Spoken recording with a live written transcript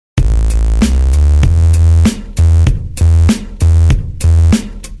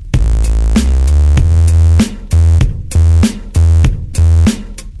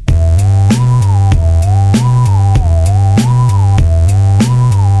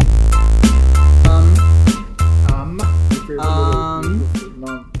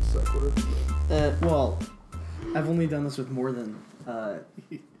only done this with more than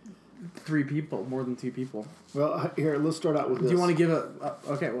 3 people, more than 2 people. Well, here, let's start out with this. Do you want to give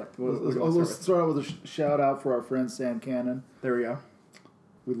okay, what? Let's start out with a shout out for our friend Sam Cannon. There we go.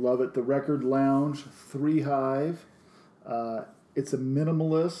 We love it. The Record Lounge, 3 Hive. It's a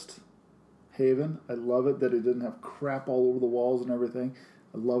minimalist haven. I love it that it didn't have crap all over the walls and everything.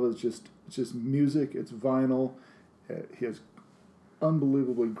 I love it. It's just music. It's vinyl. He has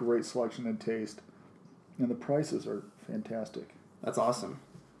unbelievably great selection and taste. And the prices are fantastic. That's awesome.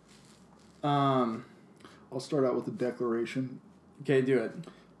 I'll start out with the declaration. Okay, do it.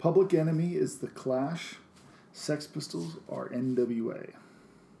 Public Enemy is The Clash. Sex Pistols are NWA.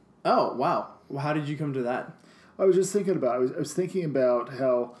 Oh, wow. Well, how did you come to that? I was just thinking about it. I was thinking about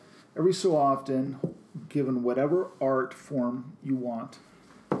how every so often, given whatever art form you want,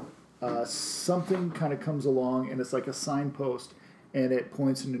 something kind of comes along and it's like a signpost and it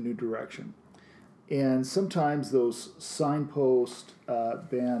points in a new direction. And sometimes those signpost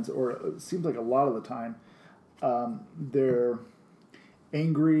bands, or it seems like a lot of the time, they're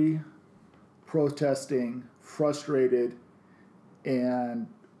angry, protesting, frustrated, and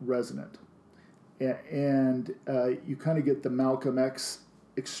resonant. And you kind of get the Malcolm X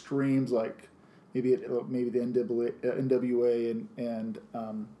extremes, like maybe the NWA and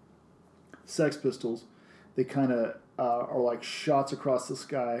Sex Pistols. They kind of are like shots across the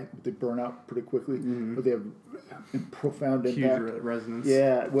sky. They burn out pretty quickly, but they have profound impact. Huge resonance.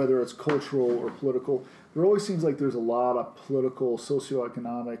 Yeah, whether it's cultural or political. There always seems like there's a lot of political,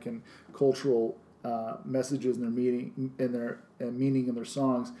 socioeconomic, and cultural messages in their meaning in their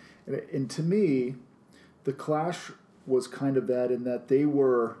songs. And to me, The Clash was kind of that, in that they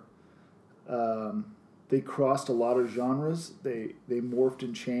were they crossed a lot of genres. They morphed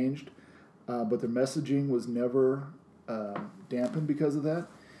and changed, but their messaging was never dampened because of that.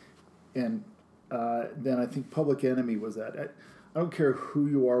 And then I think Public Enemy was that. I don't care who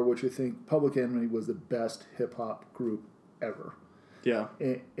you are, what you think. Public Enemy was the best hip hop group ever. Yeah.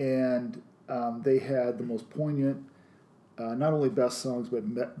 And they had the most poignant, not only best songs, but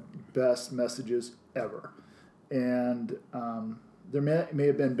best messages ever. And there may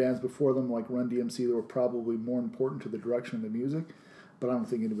have been bands before them, like Run DMC, that were probably more important to the direction of the music, but I don't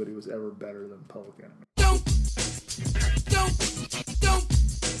think anybody was ever better than Public Enemy.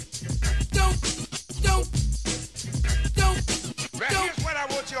 Right, here's what I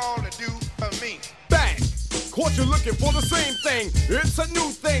want you all to do for me. Bang! Caught you looking for the same thing. It's a new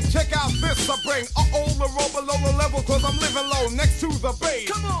thing. Check out this I bring. The roll below the level, cause I'm living low next to the base.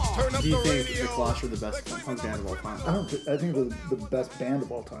 Come on! Turn up Do you the think radio. The Clash are the best punk band of all time? I think they're the best band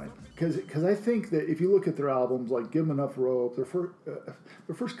of all time. Because I think that if you look at their albums, like Give 'Em Enough Rope, their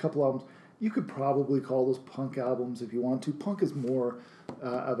first couple albums, you could probably call those punk albums if you want to. Punk is more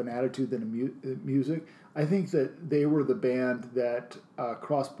of an attitude than a music. I think that they were the band that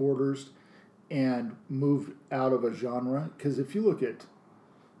crossed borders and moved out of a genre. Because if you look at,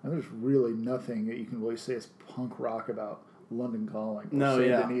 there's really nothing that you can really say is punk rock about London Calling or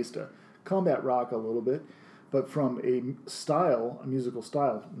Sandinista. Combat rock a little bit, but from a musical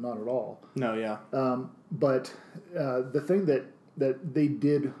style, not at all. No, yeah. But the thing that they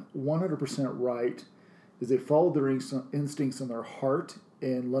did 100% right is they followed their instincts and their heart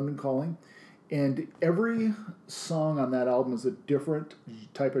in London Calling. And every song on that album is a different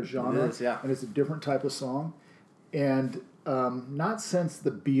type of genre. It is, yeah. And it's a different type of song. And not since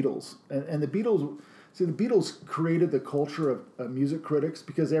the Beatles. And the Beatles... See, the Beatles created the culture of music critics,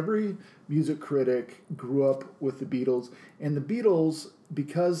 because every music critic grew up with the Beatles. And the Beatles,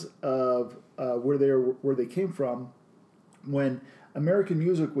 because of where they came from, when American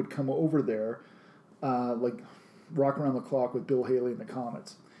music would come over there, like Rock Around the Clock with Bill Haley and the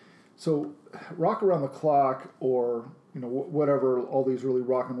Comets. So Rock Around the Clock, or whatever, all these really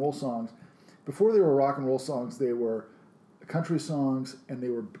rock and roll songs, before they were rock and roll songs, they were country songs and they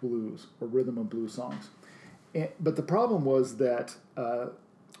were blues or rhythm and blues songs. But the problem was that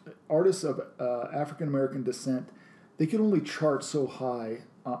artists of African American descent, they could only chart so high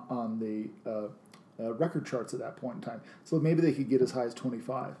on the record charts at that point in time. So maybe they could get as high as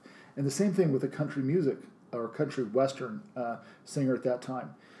 25. And the same thing with a country music or country western singer at that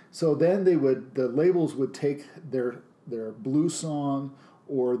time. So then the labels would take their blues song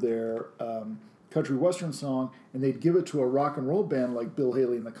or their country western song, and they'd give it to a rock and roll band like Bill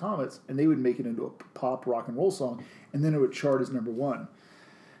Haley and the Comets, and they would make it into a pop rock and roll song, and then it would chart as number 1.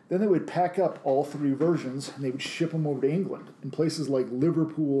 Then they would pack up all 3 versions, and they would ship them over to England. In places like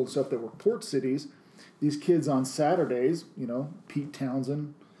Liverpool and stuff that were port cities, these kids on Saturdays, Pete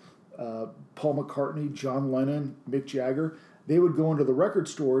Townsend, Paul McCartney, John Lennon, Mick Jagger, they would go into the record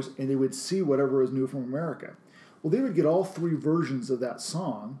stores and they would see whatever was new from America. Well, they would get all 3 versions of that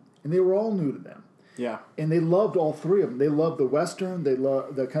song, and they were all new to them. Yeah. And they loved all 3 of them. They loved the Western, they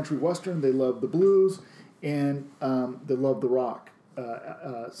loved the country Western, they loved the blues, and they loved the rock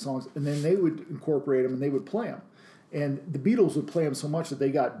songs. And then they would incorporate them and they would play them. And the Beatles would play them so much that they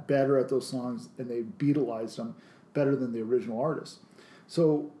got better at those songs and they Beatlized them better than the original artists.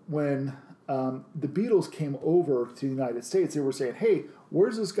 So when the Beatles came over to the United States, they were saying, hey,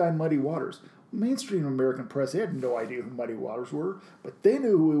 where's this guy Muddy Waters? Mainstream American press, they had no idea who Muddy Waters were, but they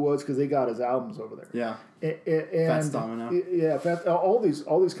knew who he was because they got his albums over there. Yeah. And Fats Domino. Yeah, all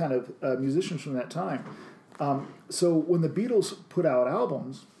these kind of musicians from that time. So when the Beatles put out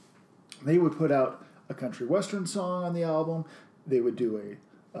albums, they would put out a country western song on the album. They would do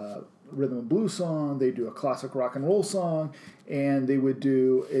a rhythm and blues song. They'd do a classic rock and roll song, and they would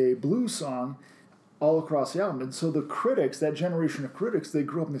do a blues song all across the album. And so the critics, that generation of critics, they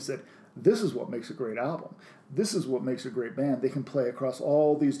grew up and they said, this is what makes a great album. This is what makes a great band. They can play across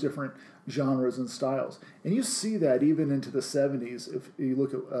all these different genres and styles. And you see that even into the 70s. If you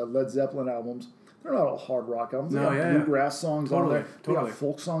look at Led Zeppelin albums, they're not all hard rock albums. They have bluegrass songs on there. They have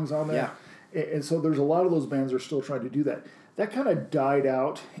folk songs on there. Yeah. And so there's a lot of those bands that are still trying to do that. That kind of died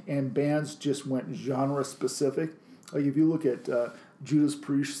out, and bands just went genre-specific. Like if you look at Judas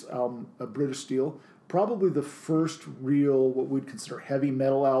Priest's album, British Steel, probably the first real, what we'd consider heavy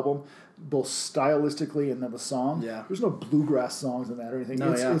metal album, both stylistically and then the song. Yeah. There's no bluegrass songs in that or anything.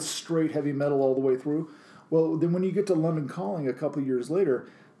 It's straight heavy metal all the way through. Well, then when you get to London Calling a couple of years later,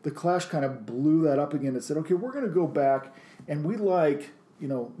 the Clash kind of blew that up again and said, okay, we're going to go back, and we like,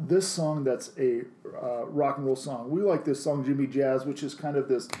 this song that's a rock and roll song. We like this song, Jimmy Jazz, which is kind of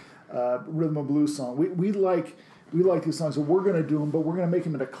this rhythm and blues song. We like these songs, so we're going to do them, but we're going to make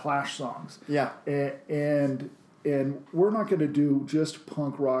them into Clash songs. Yeah. And we're not going to do just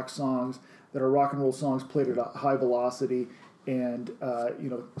punk rock songs that are rock and roll songs played at a high velocity and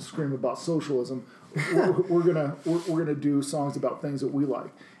scream about socialism. we're gonna do songs about things that we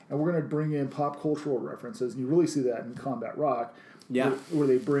like, and we're gonna bring in pop cultural references. And you really see that in Combat Rock. Yeah, where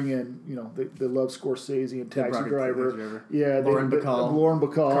they bring in, they love Scorsese and Taxi Driver. Yeah, Lauren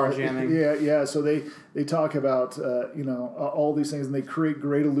Bacall. Car jamming. Yeah. So they talk about all these things, and they create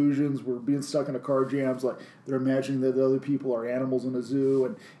great illusions. We're being stuck in a car jams, like they're imagining that the other people are animals in a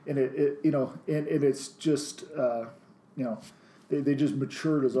zoo, and it's just they just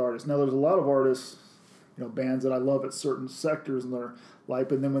matured as artists. Now there's a lot of artists, bands that I love at certain sectors in their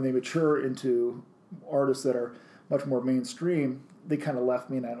life, and then when they mature into artists that are much more mainstream, they kind of left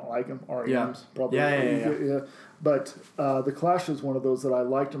me, and I don't like them. REM's probably. Yeah. But the Clash is one of those that I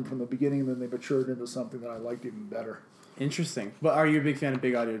liked them from the beginning, and then they matured into something that I liked even better. Interesting. But are you a big fan of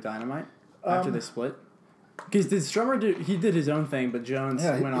Big Audio Dynamite after they split? Because did Strummer did his own thing, but Jones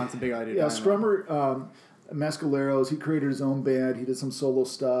went on to Big Audio Dynamite. Yeah, Strummer, Mescaleros, he created his own band. He did some solo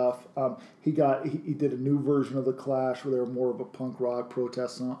stuff. He did a new version of the Clash where they were more of a punk rock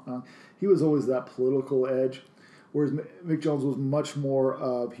protest song. He was always that political edge. Whereas Mick Jones was much more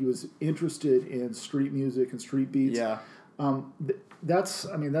of, he was interested in street music and street beats. Yeah. That's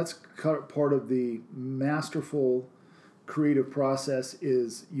part of the masterful creative process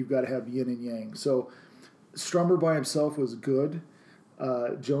is you've got to have yin and yang. So Strummer by himself was good.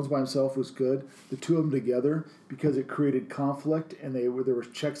 Jones by himself was good. The two of them together, because it created conflict and there were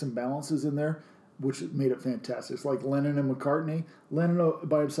checks and balances in there, which made it fantastic. It's like Lennon and McCartney. Lennon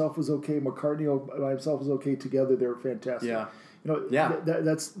by himself was okay. McCartney by himself was okay. Together, they were fantastic. Yeah.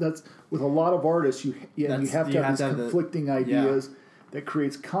 That's with a lot of artists. You have to have these conflicting ideas that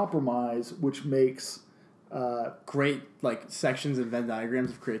creates compromise, which makes great sections and Venn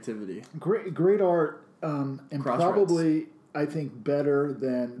diagrams of creativity. Great art, and Crossroads. Probably I think better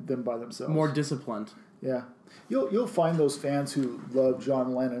than by themselves. More disciplined. Yeah. You'll find those fans who love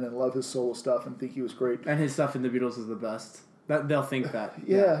John Lennon and love his solo stuff and think he was great. And his stuff in the Beatles is the best. They'll think that.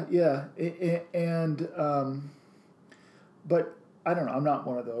 Yeah. And but I don't know. I'm not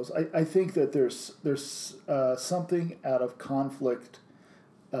one of those. I think that there's something out of conflict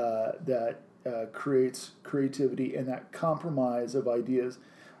that creates creativity and that compromise of ideas.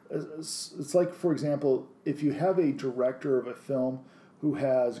 It's like, for example, if you have a director of a film who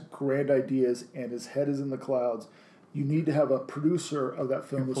has grand ideas and his head is in the clouds, you need to have a producer of that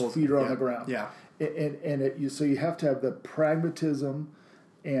film whose feet are on the ground. Yeah. So you have to have the pragmatism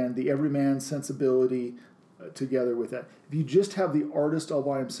and the everyman sensibility together with that. If you just have the artist all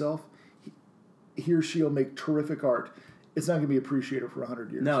by himself, he or she will make terrific art. It's not going to be appreciated for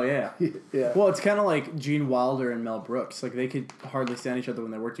 100 years. No, yeah. Yeah. Well, it's kind of like Gene Wilder and Mel Brooks. They could hardly stand each other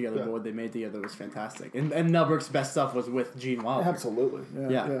when they worked together, but what they made together was fantastic. And Mel Brooks' best stuff was with Gene Wilder. Absolutely.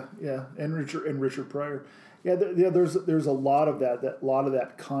 Yeah. And Richard Pryor. There's a lot of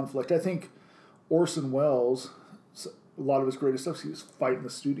that conflict. I think Orson Welles, a lot of his greatest stuff, he was fighting in the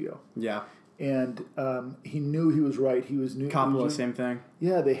studio. Yeah. And he knew he was right. Coppola, same thing.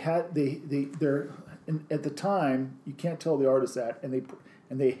 Yeah, they're at the time, you can't tell the artist that, and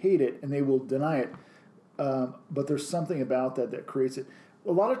they hate it and they will deny it. But there's something about that creates it.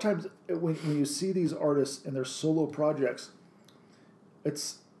 A lot of times when you see these artists and their solo projects,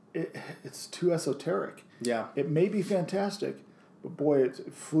 it's too esoteric. Yeah. It may be fantastic, but boy,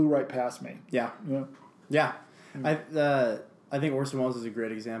 it flew right past me. Yeah. Yeah. Yeah. I think Orson Welles is a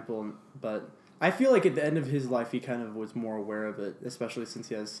great example, but I feel like at the end of his life, he kind of was more aware of it, especially since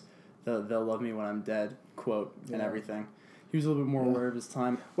he has "They'll love me when I'm dead" quote and everything. He was a little bit more aware of his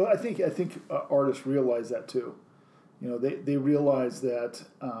time. Well, I think artists realize that too. They realize that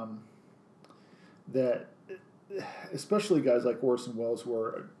that especially guys like Orson Welles, who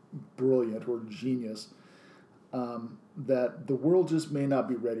are brilliant or genius, that the world just may not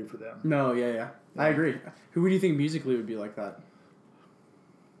be ready for them. No, yeah. I agree. Who do you think musically would be like that?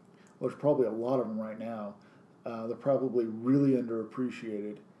 Well, there's probably a lot of them right now. They're probably really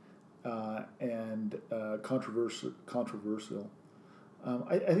underappreciated and controversial.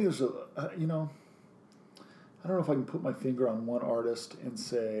 I think there's I don't know if I can put my finger on one artist and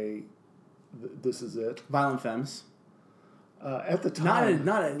say this is it. Violent Femmes. At the time,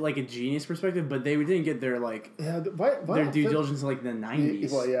 not like a genius perspective, but they didn't get their their due diligence in like the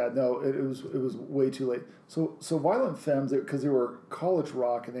 90s. Well, yeah, no, it was way too late. So Violent Femmes, because they were college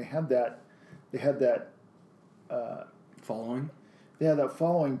rock and they had that following. Yeah, that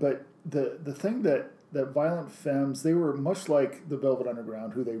following. But the thing that Violent Femmes, they were much like the Velvet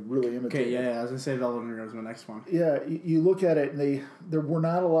Underground, who they really imitated. Okay, yeah, I was gonna say Velvet Underground was my next one. Yeah, you look at it, and there were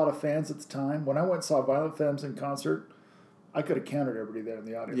not a lot of fans at the time. When I went and saw Violent Femmes in concert, I could have counted everybody there in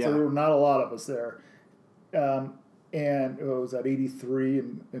the audience. Yeah. So there were not a lot of us there. And it was at 83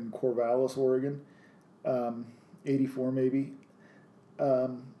 in Corvallis, Oregon. 84 maybe.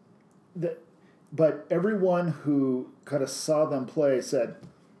 But everyone who kind of saw them play said,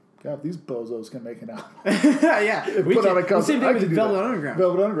 God, if these bozos can make it out. Yeah. Same thing with Velvet Underground.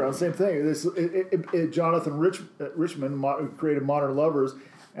 Velvet Underground, same thing. Jonathan Richman, who created Modern Lovers,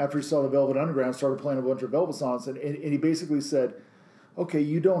 after he saw the Velvet Underground, started playing a bunch of Velvet songs, and he basically said, "Okay,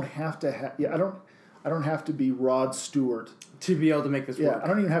 you don't have to have. Yeah, I don't have to be Rod Stewart to be able to make this work. Yeah, I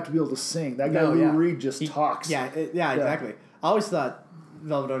don't even have to be able to sing. That guy Lou Reed just talks. Yeah, exactly. I always thought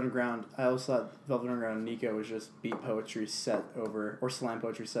Velvet Underground and Nico was just beat poetry set over, or slam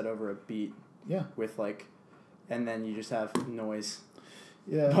poetry set over a beat. Yeah. With and then you just have noise.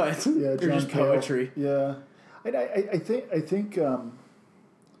 Yeah. But yeah, John just Cale. Poetry. Yeah. I think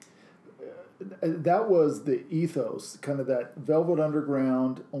that was the ethos, kind of that Velvet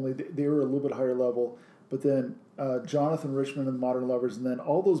Underground, only they were a little bit higher level, but then Jonathan Richman and the Modern Lovers, and then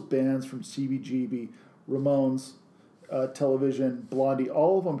all those bands from CBGB, Ramones, Television, Blondie,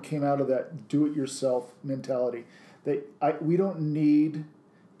 all of them came out of that do-it-yourself mentality. We don't need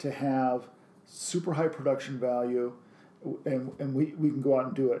to have super high production value, and we can go out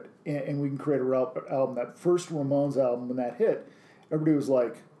and do it, and we can create a album. That first Ramones album, when that hit, everybody was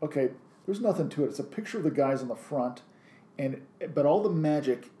like, okay, there's nothing to it. It's a picture of the guys on the front, but all the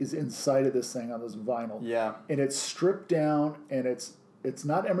magic is inside of this thing on this vinyl. Yeah. And it's stripped down, and it's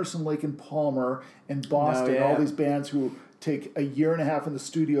not Emerson, Lake and Palmer and Boston, all these bands who take a year and a half in the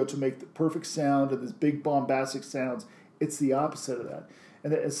studio to make the perfect sound and these big bombastic sounds. It's the opposite of that.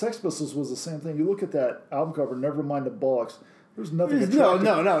 And Sex Pistols was the same thing. You look at that album cover, Nevermind the Bollocks. There's nothing attractive.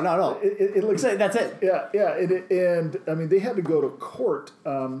 No, not at all. It looks that's it. Yeah. And I mean, they had to go to court.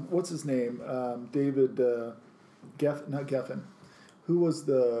 What's his name? David not Geffen. Who was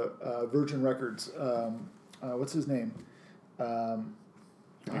the Virgin Records? What's his name? One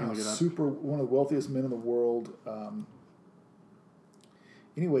of the wealthiest men in the world.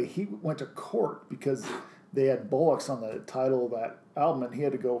 Anyway, he went to court because they had Bollocks on the title of that album, and he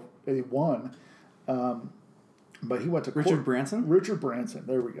had to go. And he won. But he went to Richard Branson? Richard Branson,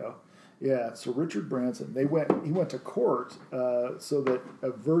 there we go. Yeah, so Richard Branson. He went to court so that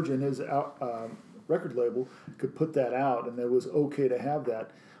Virgin, his record label, could put that out, and it was okay to have that.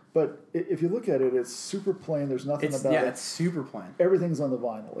 But if you look at it, it's super plain. There's nothing about it. Yeah, it's super plain. Everything's on the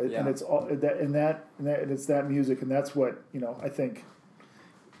vinyl, and it's all that, and it's that music, and that's what I think.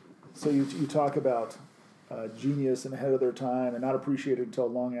 So you talk about genius and ahead of their time, and not appreciated until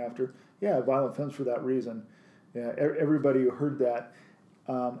long after. Yeah, Violent Femmes for that reason. Yeah, everybody who heard that,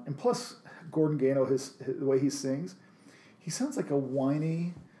 and plus Gordon Gano, the way he sings, he sounds like a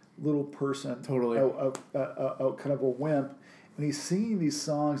whiny little person, totally, a kind of a wimp, and he's singing these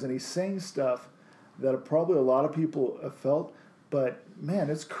songs and he's saying stuff that probably a lot of people have felt. But man,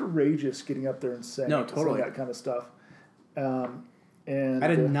 it's courageous getting up there and saying that kind of stuff. And I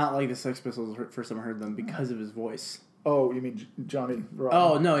did not like the Sex Pistols the first time I heard them because of his voice. Oh, you mean Johnny Rotten?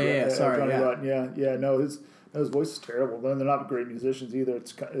 Oh no, sorry, Johnny Rotten, yeah. No, his voice is terrible. They're not great musicians either.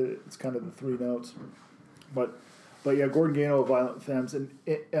 It's kind of the three notes, but yeah, Gordon Gano of Violent Femmes, and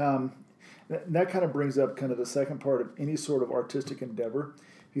that kind of brings up kind of the second part of any sort of artistic endeavor.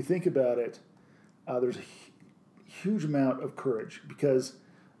 If you think about it, there's a huge amount of courage because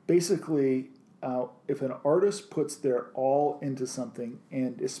basically. If an artist puts their all into something,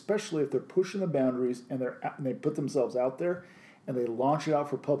 and especially if they're pushing the boundaries and they put themselves out there and they launch it out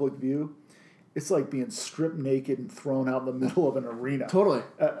for public view, it's like being stripped naked and thrown out in the middle of an arena. Totally.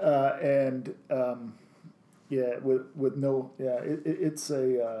 It's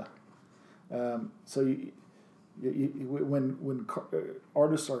a so when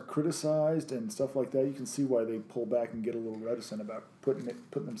artists are criticized and stuff like that, you can see why they pull back and get a little reticent about putting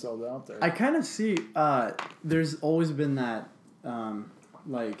themselves out there. I kind of see. There's always been that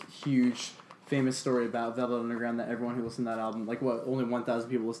huge famous story about Velvet Underground that everyone who listened to that album, only 1,000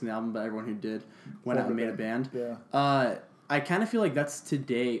 people listened to the album, but everyone who did went out and made a band. Yeah. I kind of feel like that's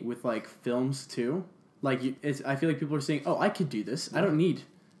today with films too. I feel like people are saying, "Oh, I could do this. I don't need."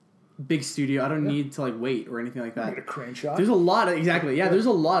 Big studio. I don't need to wait or anything like that. Need a crane shot. There's a lot of there's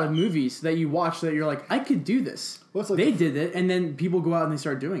a lot of movies that you watch that you're like, I could do this. Well, they did it, and then people go out and they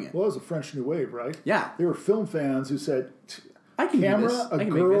start doing it. Well, it was a French New Wave, right? Yeah. There were film fans who said, I can camera, do this. a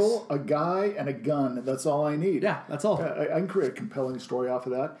girl, a guy, and a gun. And that's all I need. Yeah, that's all. I can create a compelling story off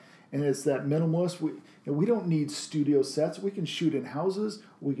of that. And it's that minimalist. We don't need studio sets. We can shoot in houses.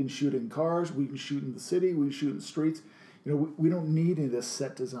 We can shoot in cars. We can shoot in the city. We can shoot in the streets. We don't need any of this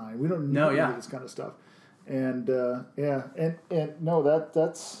set design. We don't need any of this kind of stuff. And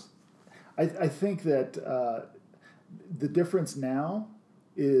that's. I think that the difference now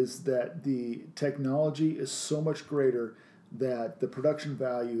is that the technology is so much greater that the production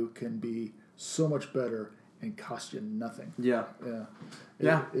value can be so much better and cost you nothing. Yeah.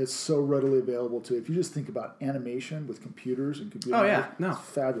 It's so readily available to. If you just think about animation with computers and computer. Oh yeah, no, it's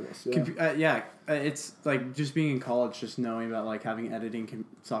fabulous. It's like just being in college, just knowing about having editing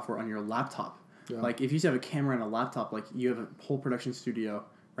software on your laptop. Yeah. If you just have a camera and a laptop, you have a whole production studio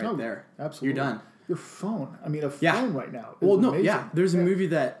there. Absolutely, you're done. Your phone. I mean, a phone right now. Amazing. There's a movie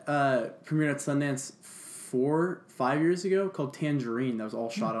that premiered at Sundance 4-5 years ago called Tangerine. That was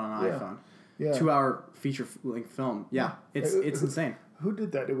all shot on an iPhone. Yeah. 2-hour feature length film. Yeah, it's insane. Who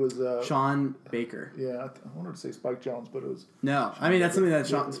did that? It was Sean Baker. Yeah, I wanted to say Spike Jonze, but it was. No, I mean that's something that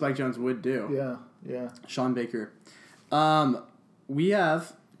Spike Jonze would do. Yeah. Sean Baker. We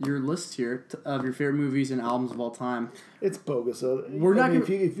have your list here of your favorite movies and albums of all time. It's bogus. We're not. If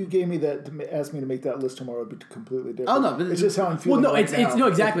you gave me that, asked me to make that list tomorrow, it'd be completely different. Oh no, but it's just how I'm feeling. Well, no, it's no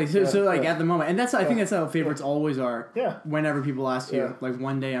exactly. So at the moment, and that's I think that's how favorites always are. Yeah. Whenever people ask you,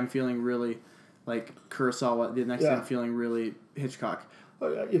 one day I'm feeling really Kurosawa, the next day I'm feeling really Hitchcock.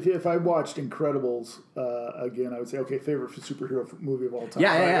 If I watched Incredibles again, I would say, okay, favorite superhero movie of all time.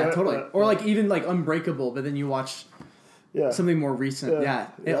 Yeah, totally. Or even Unbreakable, but then you watch something more recent.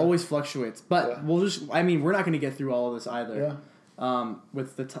 It always fluctuates. But we'll just, we're not going to get through all of this either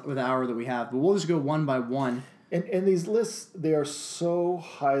with the hour that we have. But we'll just go one by one. And these lists, they are so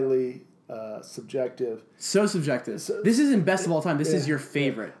highly subjective. So subjective. This isn't best of all time. This is your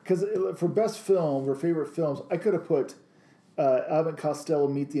favorite. Because for best film or favorite films, I could have put Abbott Costello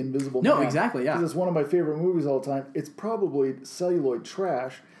Meet the Invisible Man. No, exactly, yeah. Because it's one of my favorite movies all the time. It's probably celluloid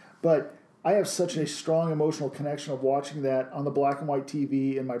trash, but I have such a strong emotional connection of watching that on the black and white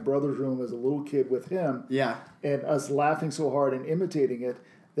TV in my brother's room as a little kid with him. Yeah. And us laughing so hard and imitating it.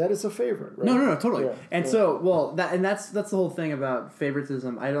 That is a favorite, right? No, totally. Yeah, and that's the whole thing about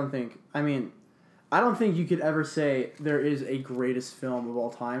favoritism. I don't think you could ever say there is a greatest film of all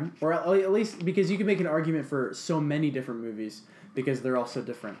time, or at least because you can make an argument for so many different movies because they're all so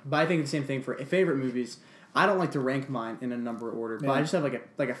different. But I think the same thing for favorite movies. I don't like to rank mine in a number order, but I just have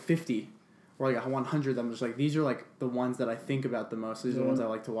like a 50 or a 100. I'm just these are the ones that I think about the most. These are the ones I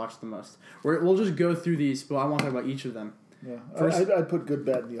like to watch the most. We'll just go through these, but I want to talk about each of them. Yeah, I'd put Good,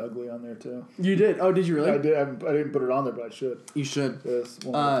 Bad, and the Ugly on there too. You did? Oh, did you really? I did. I didn't put it on there, but I should. You should. It's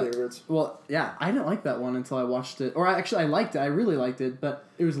one of my favorites. Well, yeah, I didn't like that one until I watched it. Or I liked it. I really liked it, but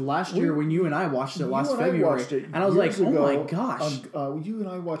it was last year when you and I watched it last February. And I was like, oh my gosh. You and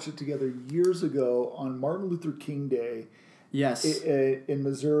I watched it together years ago on Martin Luther King Day. Yes. In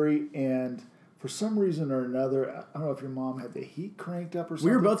Missouri, and for some reason or another, I don't know if your mom had the heat cranked up or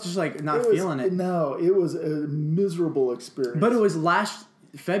something. We were both just not feeling it. No, it was a miserable experience. But it was last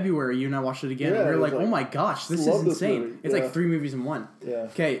February, you and I watched it again, Yeah, and we it were was like, oh my gosh, this is love this insane. movie. It's Yeah. like 3 movies in one. Yeah.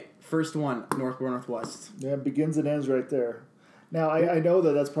 Okay, first one, North by Northwest. Yeah, it begins and ends right there. Now, I know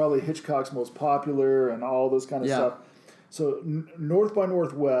that that's probably Hitchcock's most popular and all this kind of Yeah. stuff. So, North by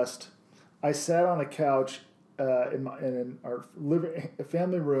Northwest, I sat on a couch in our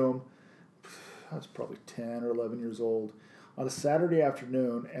family room. I was probably 10 or 11 years old on a Saturday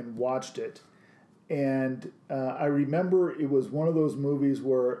afternoon and watched it. And I remember it was one of those movies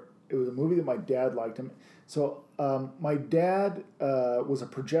where it was a movie that my dad liked. So my dad was a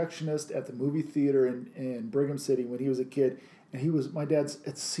projectionist at the movie theater in Brigham City when he was a kid. And my dad's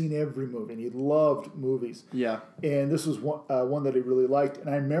had seen every movie, and he loved movies. Yeah. And this was one that he really liked. And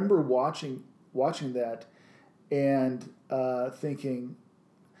I remember watching that and thinking,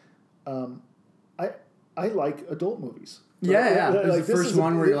 I like adult movies. Yeah. It was Like, the this first is a-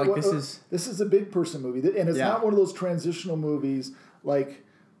 one where you're like, this is a big person movie, and it's Yeah. not one of those transitional movies like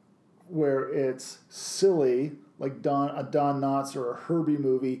where it's silly, like a Don Knotts or a Herbie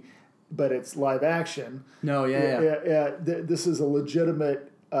movie, but it's live action. No, yeah. This is a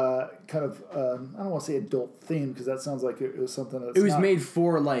legitimate kind of I don't want to say adult theme because that sounds like it was something that's It was not. made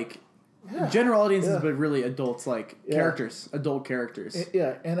for, like, general audiences, Yeah. but really adults, like, characters, adult characters.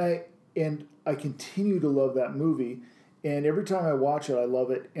 Yeah, and I continue to love that movie, and every time I watch it, I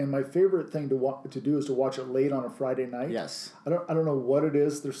love it. And my favorite thing to do is to watch it late on a Friday night. Yes. I don't know what it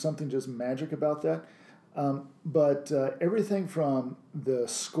is. There's something just magic about that. But everything from the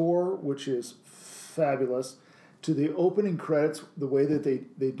score, which is fabulous, to the opening credits, the way that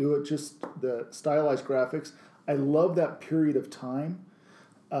they do it, just the stylized graphics. I love that period of time.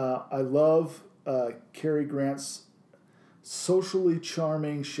 I love Cary Grant's socially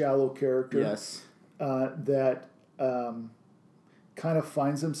charming, shallow character. Yes. That kind of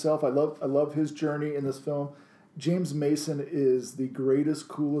finds himself. I love his journey in this film. James Mason is the greatest,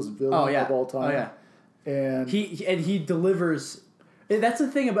 coolest villain of all time. Oh, yeah. And He delivers. That's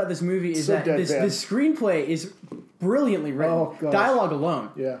the thing about this movie is So that the deadpan. screenplay is brilliantly written. Oh, gosh. Dialogue alone.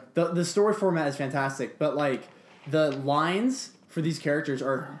 Yeah. The story format is fantastic, but like the lines for these characters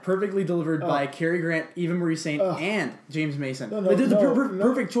are perfectly delivered by Cary Grant, Eva Marie Saint, and James Mason. No, They did the no.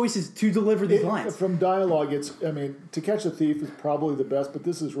 perfect choices to deliver these lines. From dialogue, To Catch a Thief is probably the best, but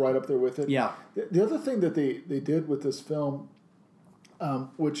this is right up there with it. Yeah. The other thing that they did with this film,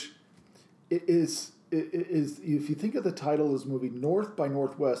 which is if you think of the title of this movie, North by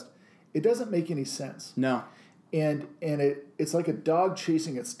Northwest, it doesn't make any sense. No. And it's like a dog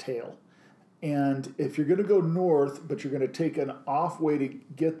chasing its tail. And if you're going to go north, but you're going to take an off way to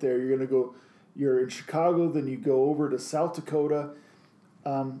get there, you're in Chicago, then you go over to South Dakota.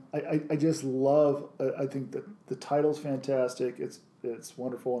 I just love, I think that the title's fantastic. It's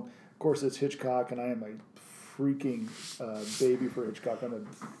wonderful. And of course, it's Hitchcock, and I am a freaking baby for Hitchcock. I'm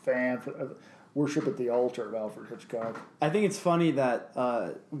a fan. Worship at the altar of Alfred Hitchcock. I think it's funny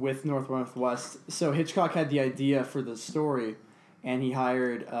that with North by Northwest, so Hitchcock had the idea for the story, and he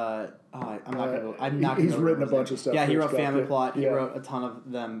hired. I'm not. He's written a bunch of stuff. Yeah, he wrote Hitchcock. Family Plot. He Yeah. wrote a ton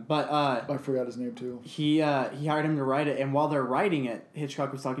of them, but I forgot his name too. he hired him to write it, and while they're writing it,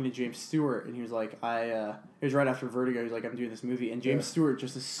 Hitchcock was talking to James Stewart, and he was like, it was right after Vertigo. He's like, I'm doing this movie, and James Stewart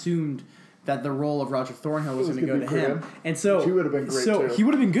just assumed that the role of Roger Thornhill was going to go gonna to be for him, him. and so He would have been great, So too. he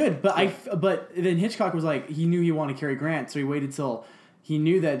would have been good, but then Hitchcock was like, he knew he wanted Cary Grant, so he waited till he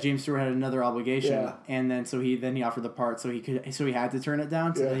knew that James Stewart had another obligation, Yeah. and then he offered the part, so he had to turn it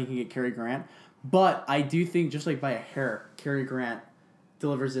down so Yeah. that he can get Cary Grant. But I do think just like by a hair, Cary Grant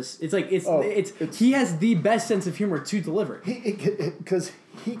delivers this. It's like it's he has the best sense of humor to deliver it. Because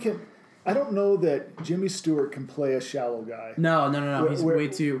he can. I don't know that Jimmy Stewart can play a shallow guy. No. He's way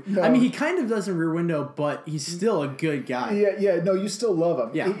too. No. I mean, he kind of does in Rear Window, but he's still a good guy. Yeah. No, you still love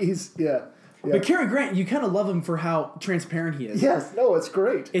him. Yeah. He's. But Cary Grant, you kind of love him for how transparent he is. Yes, no, it's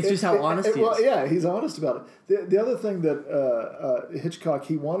great. It's just how honest he is. Yeah, he's honest about it. The other thing that Hitchcock,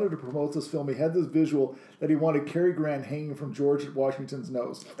 he wanted to promote this film. He had this visual that he wanted Cary Grant hanging from George Washington's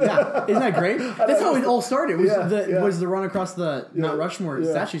nose. Yeah, isn't that great? That's how it all started. Was Yeah. was the run across the Mount Rushmore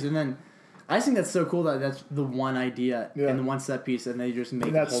Yeah. statues, and then I just think that's so cool that that's the one idea Yeah. and the one set piece, and they just make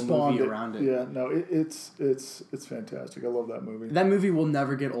And the that whole spawned movie it. around it. Yeah, no, it's fantastic. I love that movie. That movie will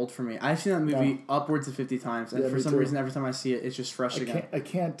never get old for me. I've seen that movie upwards of 50 times, and Yeah, for me some too. reason, every time I see it, it's just fresh again. I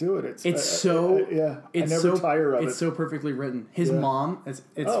can't do it. It's I it's never so tire of it. It's so perfectly written. His Yeah. mom, it's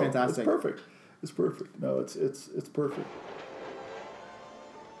fantastic. It's perfect. It's perfect. No, it's perfect.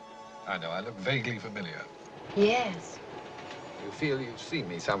 I know, I look vaguely familiar. Yes. You feel you've seen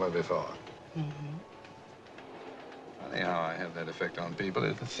me somewhere before. Funny how I have that effect on people.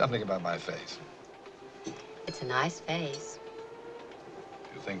 It's something about my face. It's a nice face.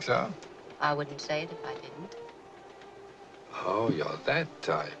 You think so? I wouldn't say it if I didn't. Oh, you're that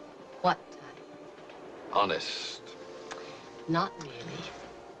type. What type? Honest. Not really.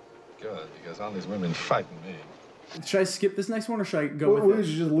 Good, because honest women frighten me. Should I skip this next one or should I go We with it?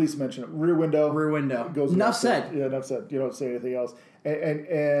 should just at least mention it. Rear Window. Rear Window. Goes Enough without said. saying. Yeah, enough said. You don't say anything else.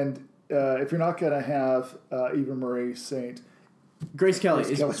 And if you're not going to have Eva Marie Saint, Grace Kelly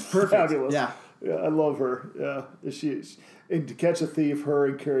is Kelly's perfect. fabulous. Yeah. Yeah, I love her. Yeah, and To Catch a Thief, her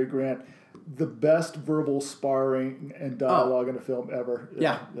and Cary Grant, the best verbal sparring and dialogue in a film ever.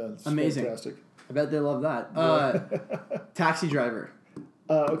 Yeah. It's Amazing. fantastic. I bet they love that. Taxi Driver.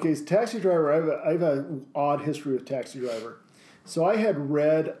 Okay, so Taxi Driver, I have an odd history with Taxi Driver. So I had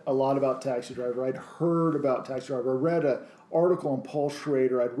read a lot about Taxi Driver. I'd heard about Taxi Driver. I read an article on Paul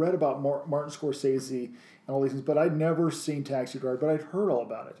Schrader. I'd read about Martin Scorsese and all these things, but I'd never seen Taxi Driver, but I'd heard all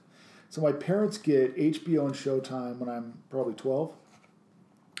about it. So my parents get HBO and Showtime when I'm probably 12.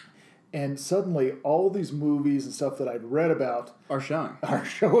 And suddenly all these movies and stuff that I'd read about Are showing. are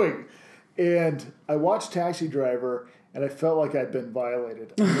showing. And I watched Taxi Driver, and I felt like I'd been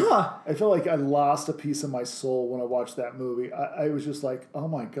violated. I felt like I lost a piece of my soul when I watched that movie. I was just like, oh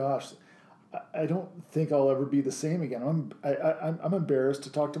my gosh, I don't think I'll ever be the same again. I'm embarrassed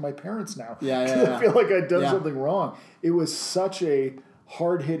to talk to my parents now. Yeah. I feel like I'd done something wrong. It was such a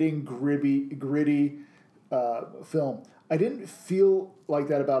hard-hitting, gritty film. I didn't feel like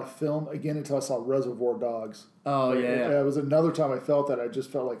that about a film again until I saw Reservoir Dogs. Oh, yeah. It was another time I felt that. I just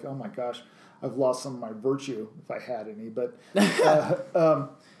felt like, oh my gosh, I've lost some of my virtue, if I had any. But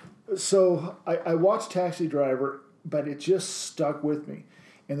so I watched Taxi Driver, but it just stuck with me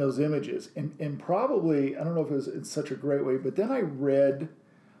in those images. And probably, I don't know if it was in such a great way, but then I read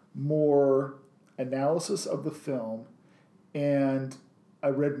more analysis of the film, and I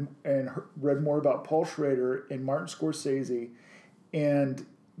read more about Paul Schrader and Martin Scorsese and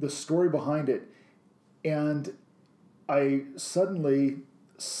the story behind it. And I suddenly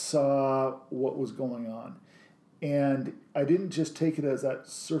saw what was going on. And I didn't just take it as that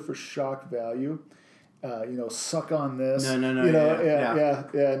surface shock value, suck on this. No. And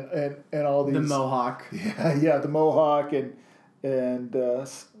all these. The Mohawk. Yeah, the Mohawk and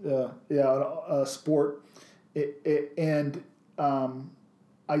sport.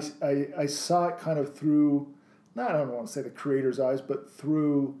 I saw it kind of through, I don't want to say the creator's eyes, but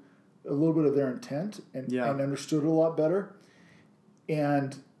through a little bit of their intent and understood it a lot better.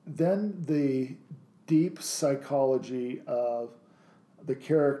 And then the deep psychology of the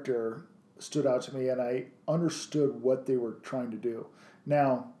character stood out to me, and I understood what they were trying to do.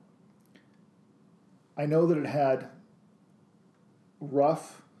 Now, I know that it had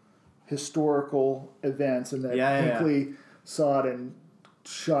rough historical events, and that Hinckley saw it and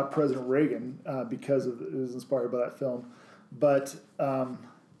shot President Reagan because it was inspired by that film. But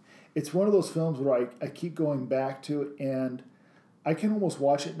it's one of those films where I keep going back to it, and I can almost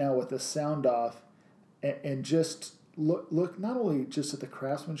watch it now with the sound off and just look not only just at the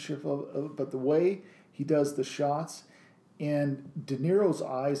craftsmanship of it, but the way he does the shots and De Niro's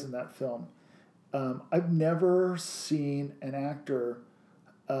eyes in that film. I've never seen an actor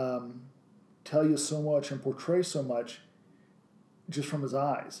tell you so much and portray so much just from his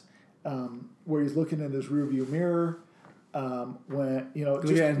eyes, where he's looking in his rearview mirror, when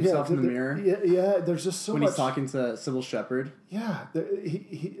Looking at himself in the mirror. Yeah. There's just so when much. he's talking to Sybil Shepherd. Yeah, De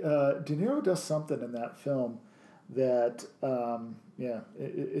Niro does something in that film that,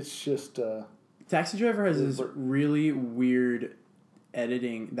 it's just. Taxi Driver has this really weird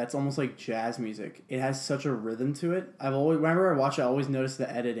editing that's almost like jazz music. It has such a rhythm to it. Whenever I watch it, I always notice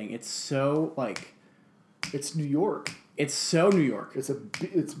the editing. It's so like. It's New York. It's so New York.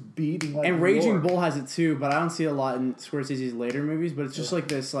 It's beating like. And New Raging York. Bull has it too, but I don't see it a lot in Scorsese's later movies. But it's just like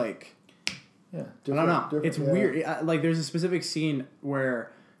this, like. Yeah, I don't know. It's weird. Like there's a specific scene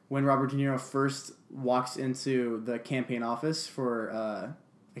where when Robert De Niro first walks into the campaign office for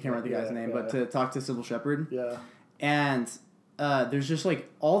I can't remember the guy's name, but to talk to Sybil Shepherd. Yeah. And there's just like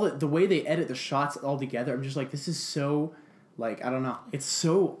all the way they edit the shots all together. I'm just like, this is so, like, I don't know. It's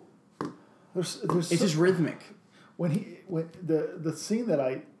so. It's just rhythmic. When the scene that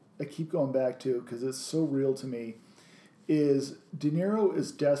I keep going back to because it's so real to me is De Niro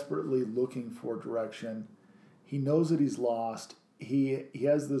is desperately looking for direction. He knows that he's lost. He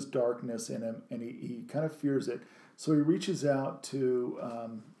has this darkness in him, and he kind of fears it. So he reaches out to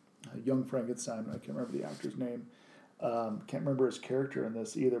young Frankenstein. I can't remember the actor's name. Can't remember his character in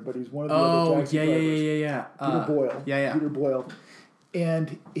this either, but he's one of the other taxi drivers. Yeah. Peter Boyle. Yeah. Peter Boyle.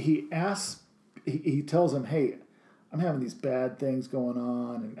 And he asks, he tells him, hey, I'm having these bad things going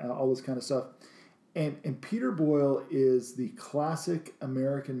on and all this kind of stuff. And Peter Boyle is the classic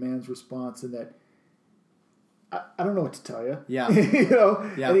American man's response in that I don't know what to tell you. Yeah. You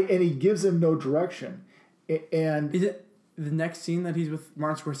know? Yeah. And he gives him no direction. And Is it the next scene that he's with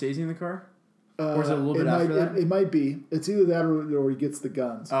Martin Scorsese in the car? Or is it a little bit after that? It might be. It's either that or he gets the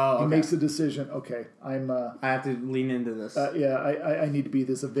guns. Oh, okay. He makes the decision, okay, I have to lean into this. I need to be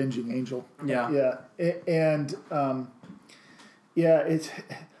this avenging angel. Yeah. And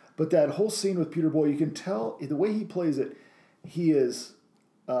but that whole scene with Peter Boyle, you can tell the way he plays it, he is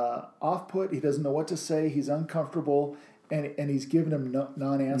off put. He doesn't know what to say. He's uncomfortable, and he's giving him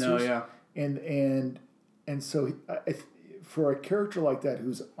non-answers. No, yeah. And so for a character like that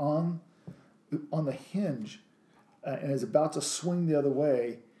who's on the hinge and is about to swing the other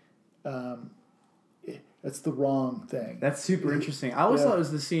way, that's the wrong thing. That's super interesting. I always thought it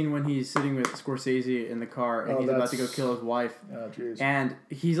was the scene when he's sitting with Scorsese in the car and he's about to go kill his wife. Oh, jeez. And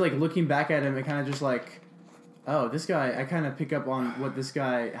he's like looking back at him and kind of just like, oh, this guy, I kind of pick up on how this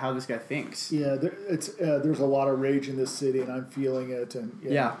guy thinks. Yeah, there's a lot of rage in this city, and I'm feeling it. And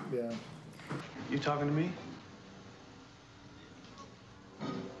yeah. You talking to me?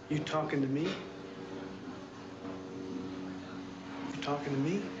 You talking to me? You talking to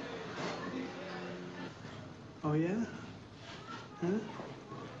me? Oh, yeah? Huh?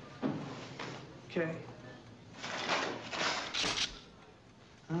 Okay.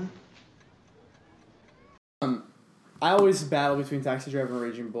 Huh? I always battle between Taxi Driver and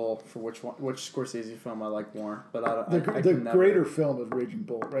Raging Bull for which Scorsese film I like more, but I The can never. greater film is Raging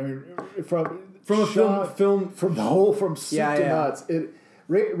Bull. I mean, from a film from the whole from soup to Yeah. nuts.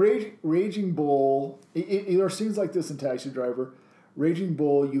 Raging Bull. There are scenes like this in Taxi Driver. Raging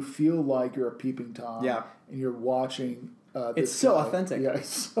Bull, you feel like you're a peeping Tom. Yeah. And you're watching. It's so authentic. Yeah.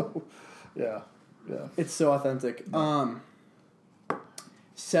 So. Yeah. It's so authentic.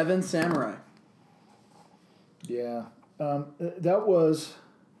 Seven Samurai. Yeah. That was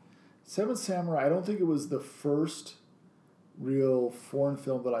Seven Samurai. I don't think it was the first real foreign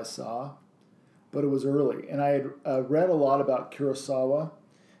film that I saw, but it was early. And I had read a lot about Kurosawa,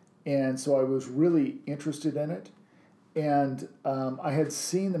 and so I was really interested in it. And I had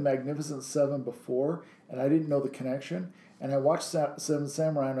seen The Magnificent Seven before, and I didn't know the connection. And I watched Seven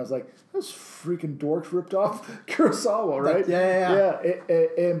Samurai, and I was like, "Those freaking dorks ripped off Kurosawa, right?" Yeah.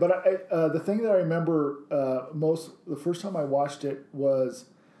 But the thing that I remember most, the first time I watched it, was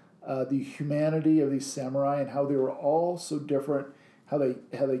the humanity of these samurai and how they were all so different. How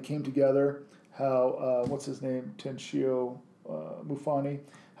they came together. How what's his name, Tenshio Mufani.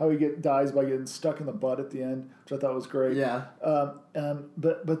 How he dies by getting stuck in the butt at the end, which I thought was great. Yeah.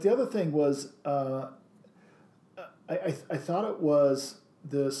 But the other thing was. I thought it was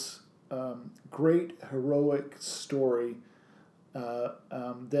this great heroic story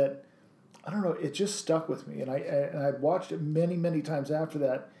that I don't know. It just stuck with me, and I'd watched it many times after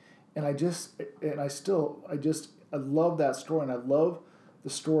that, and I love that story, and I love the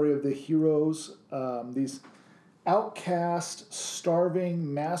story of the heroes, these outcast,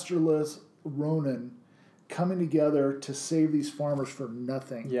 starving, masterless Ronin coming together to save these farmers for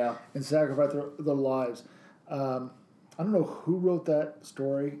nothing. Yeah. And sacrifice their lives. I don't know who wrote that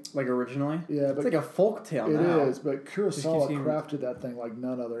story. Like originally? Yeah, it's like a folk tale It now. is, but Kurosawa crafted that thing like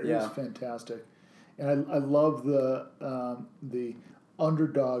none other. It was fantastic. And I love the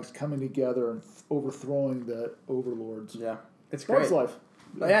underdogs coming together and overthrowing the overlords. Yeah. It's great. Bug's Life.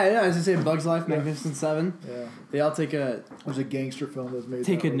 Yeah, I was going to say Bug's Life, Magnificent Seven. Yeah. They all take a gangster film that was made.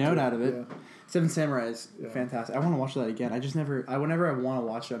 Take a note too. out of it. Yeah. Seven Samurai is fantastic. I want to watch that again. Whenever I want to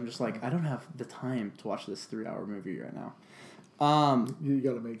watch it, I'm just like, I don't have the time to watch this 3-hour movie right now. You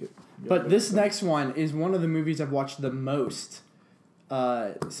got to make it. But this next one is one of the movies I've watched the most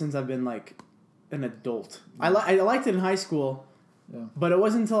since I've been like an adult. I liked it in high school, but it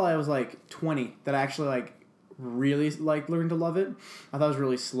wasn't until I was like 20 that I actually like really like learned to love it. I thought it was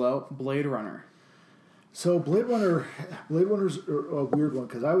really slow. Blade Runner. So Blade Runner's a weird one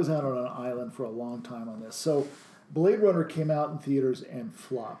because I was out on an island for a long time on this. So Blade Runner came out in theaters and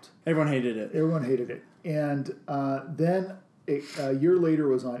flopped. Everyone hated it. And then a year later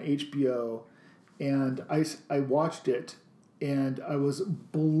it was on HBO, and I watched it, and I was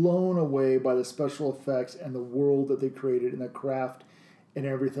blown away by the special effects and the world that they created and the craft and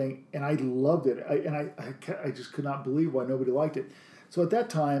everything, and I loved it. I just could not believe why nobody liked it. So at that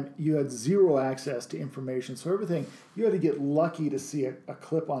time, you had zero access to information. So everything, you had to get lucky to see a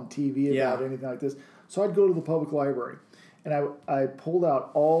clip on TV about anything like this. So I'd go to the public library, and I pulled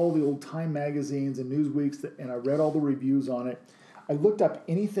out all the old Time magazines and Newsweeks, and I read all the reviews on it. I looked up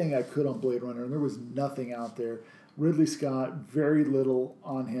anything I could on Blade Runner, and there was nothing out there. Ridley Scott, very little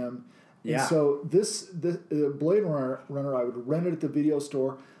on him. Yeah. And so this Blade Runner, I would rent it at the video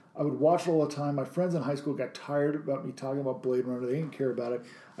store. I would watch it all the time. My friends in high school got tired about me talking about Blade Runner. They didn't care about it.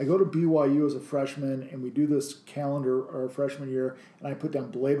 I go to BYU as a freshman, and we do this calendar our freshman year, and I put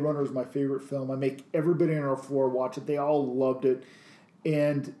down Blade Runner as my favorite film. I make everybody on our floor watch it. They all loved it.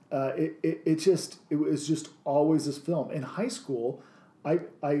 And it was just always this film. In high school, I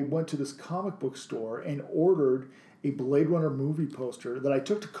went to this comic book store and ordered a Blade Runner movie poster that I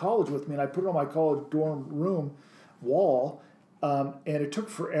took to college with me, and I put it on my college dorm room wall. And it took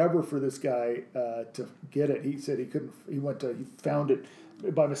forever for this guy to get it. He said he couldn't. He found it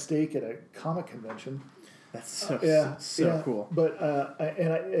by mistake at a comic convention. That's so cool. But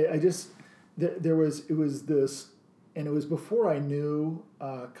I just it was this, and it was before I knew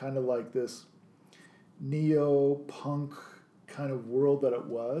kind of like this neo-punk kind of world that it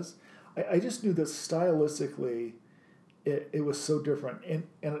was. I just knew that stylistically it was so different.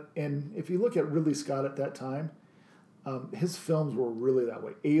 And if you look at Ridley Scott at that time, his films were really that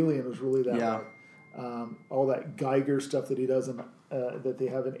way. Alien was really that way. All that Geiger stuff that he does that they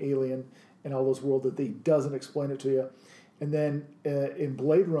have in Alien and all those worlds that he doesn't explain it to you. And then in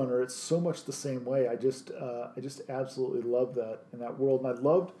Blade Runner, it's so much the same way. I just absolutely love that in that world. And I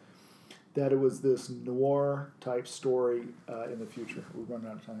loved that it was this noir type story in the future. We're running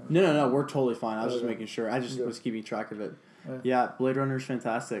out of time. No, we're totally fine. I was just making sure. I just was keeping track of it. Yeah, Blade Runner is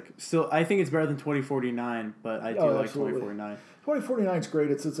fantastic. Still, I think it's better than 2049, but I do like absolutely. 2049. 2049 is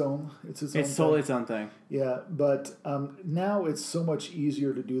great. It's its own. It's totally its own thing. Yeah, but now it's so much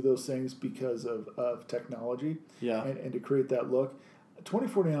easier to do those things because of technology. Yeah. And to create that look.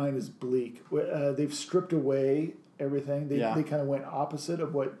 2049 is bleak. They've stripped away everything. They kind of went opposite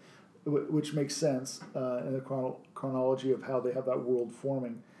of which makes sense in the chronology of how they have that world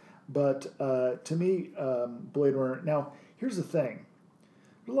forming. But to me, Blade Runner. Now, here's the thing.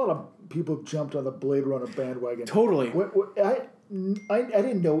 A lot of people jumped on the Blade Runner bandwagon. Totally. I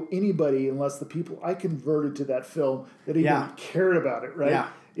didn't know anybody unless the people I converted to that film that even cared about it, right?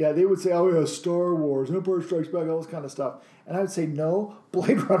 Yeah, they would say, oh, yeah, Star Wars, Empire Strikes Back, all this kind of stuff. And I would say, no,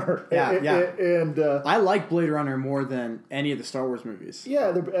 Blade Runner. And I like Blade Runner more than any of the Star Wars movies. Yeah,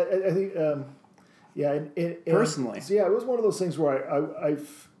 I think, personally. So yeah, it was one of those things where I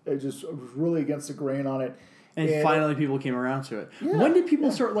just was really against the grain on it. And finally people came around to it. Yeah, when did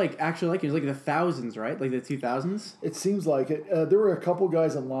people start actually liking it? It was like the thousands, right? Like the 2000s? It seems like it. There were a couple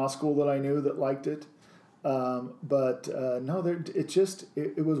guys in law school that I knew that liked it. But no,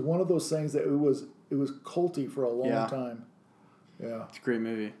 it was one of those things that it was culty for a long time. Yeah. It's a great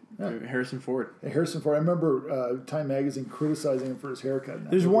movie. Yeah. Harrison Ford. I remember Time Magazine criticizing him for his haircut.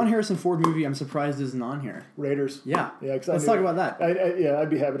 There's one Harrison Ford movie I'm surprised isn't on here. Raiders. Yeah. Let's talk about that.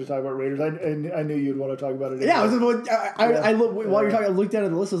 I'd be happy to talk about Raiders. I knew you'd want to talk about it. Yeah, while you're talking, I looked at it,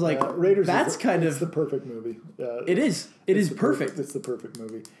 the list was like, Raiders. That's it's the perfect movie. It is. It is perfect. It's the perfect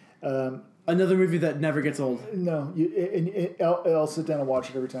movie. Another movie that never gets old. No, I'll sit down and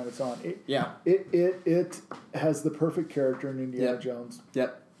watch it every time it's on. It has the perfect character in Indiana Jones.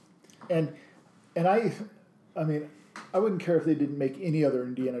 Yep. And I mean, I wouldn't care if they didn't make any other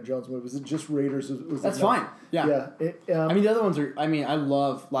Indiana Jones movies. It's just Raiders was that's fine. Yeah. Yeah. I mean, the other ones are. I mean, I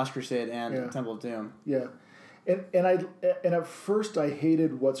love Last Crusade and Temple of Doom. Yeah. And at first I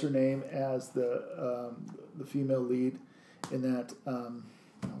hated what's her name as the female lead in that.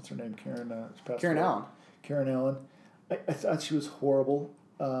 What's her name? Karen Allen. Karen Allen. I thought she was horrible.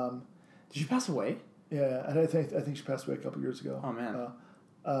 Did she pass away? Yeah, and I think she passed away a couple years ago. Oh man.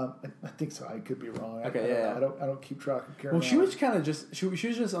 I think so. I could be wrong. Okay, I don't keep track of Karen. Well, she was kind of just she was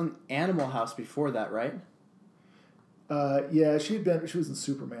just on Animal House before that, right? Yeah, she was in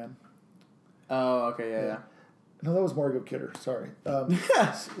Superman. Oh, okay, yeah. No, that was Margot Kidder. Sorry.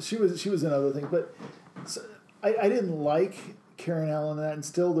 She was in other things, but I didn't like Karen Allen in that, and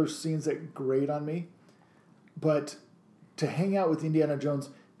still there's scenes that grate on me. But to hang out with Indiana Jones,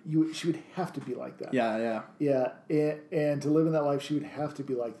 she would have to be like that. Yeah. And to live in that life, she would have to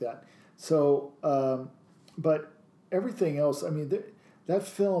be like that. So, but everything else, I mean, that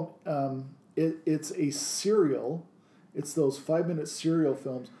film, it's a serial. It's those 5-minute serial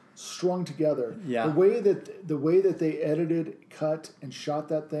films strung together. Yeah. The way that they edited, cut, and shot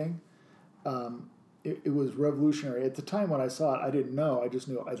that thing, it was revolutionary. At the time when I saw it, I didn't know. I just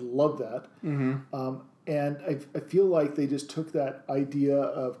knew I loved that. Mm-hmm. And I feel like they just took that idea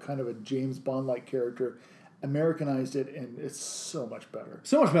of kind of a James Bond-like character, Americanized it, and it's so much better.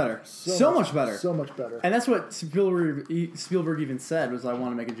 So much better. So much better. So much better. And that's what Spielberg even said, was I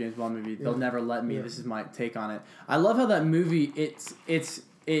want to make a James Bond movie. They'll never let me. Yeah. This is my take on it. I love how that movie,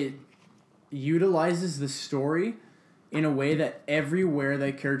 it utilizes the story in a way that everywhere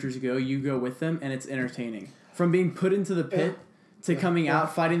that characters go, you go with them, and it's entertaining. From being put into the pit to coming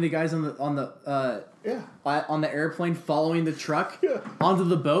out, fighting the guys on the airplane, following the truck onto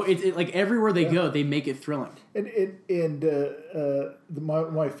the boat. It like everywhere they go, they make it thrilling. And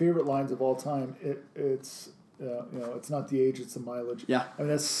my favorite lines of all time. It's it's not the age, it's the mileage. Yeah, I mean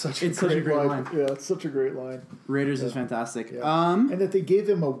that's such a great line. Yeah, it's such a great line. Raiders is fantastic. Yeah. And that they gave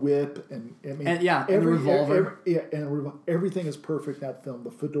him a whip and I mean and a revolver. Everything is perfect in that film.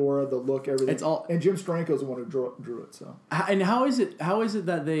 The fedora, the look, everything. It's all. And Jim Stranko's the one who drew it. So. And how is it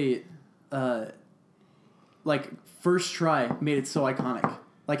that they, like first try made it so iconic?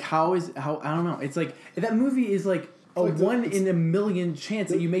 Like how I don't know. It's like that movie is like a one in a million chance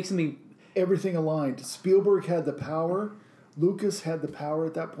that you make something. Everything aligned. Spielberg had the power. Lucas had the power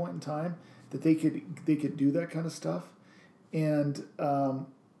at that point in time that they could do that kind of stuff, and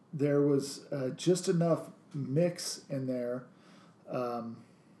there was just enough mix in there. The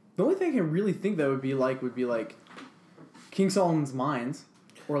only thing I can really think that would be like King Solomon's Mines,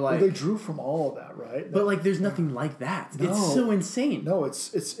 or like they drew from all of that, right? But like, there's nothing like that. No, it's so insane. No,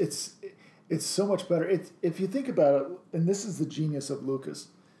 it's so much better. If you think about it, and this is the genius of Lucas.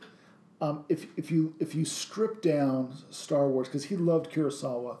 If you strip down Star Wars, because he loved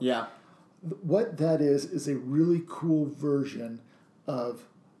Kurosawa, yeah, what that is a really cool version of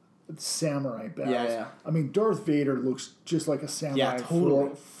samurai battles. Yeah. I mean, Darth Vader looks just like a samurai, yeah,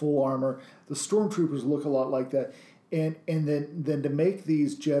 totally. full armor. The stormtroopers look a lot like that, and then to make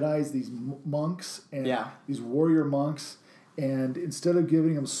these Jedis, these monks, and these warrior monks, and instead of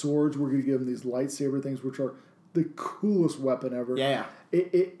giving them swords, we're going to give them these lightsaber things, which are the coolest weapon ever. Yeah.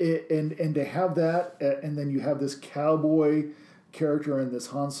 And to have that, and then you have this cowboy character and this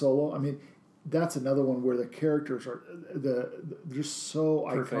Han Solo. I mean, that's another one where the characters are they're so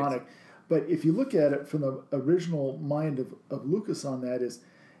perfect. Iconic. But if you look at it from the original mind of Lucas on that is,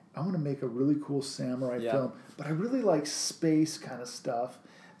 I want to make a really cool samurai film, but I really like space kind of stuff.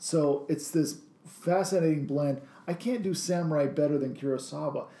 So it's this fascinating blend. I can't do samurai better than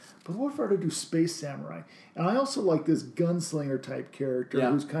Kurosawa, but what if I were to do space samurai? And I also like this gunslinger type character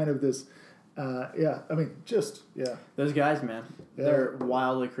who's kind of this, Those guys, man, they're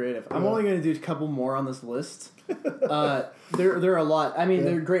wildly creative. I'm only going to do a couple more on this list. There are a lot. I mean,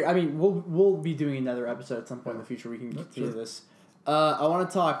 they're great. I mean, we'll be doing another episode at some point in the future. We can continue this. I want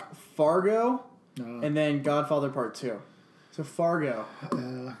to talk Fargo and then Godfather Part 2. So Fargo,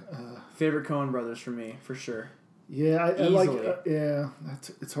 favorite Coen brothers for me, for sure. Yeah, I like.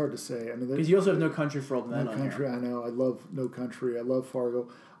 It's hard to say. I mean, because you also have No Country for Old Men. No Country, I know. I love No Country. I love Fargo.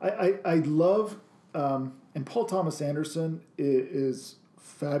 I love, and Paul Thomas Anderson is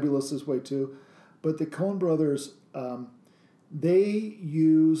fabulous this way too, but the Coen brothers, they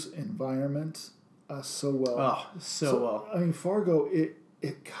use environment so well. Oh, so well. I mean, Fargo.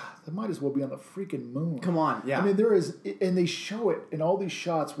 God, that might as well be on the freaking moon. Come on, yeah. I mean, there is, and they show it in all these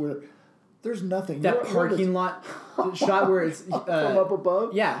shots where. There's nothing. That parking lot shot where it's from up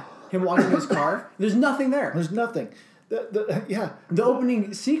above. Yeah, him walking in his car. There's nothing there. There's nothing. The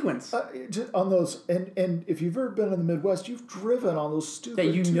opening sequence on those, and if you've ever been in the Midwest, you've driven on those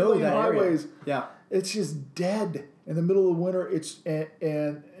stupid that highways. Area. Yeah, it's just dead in the middle of winter. It's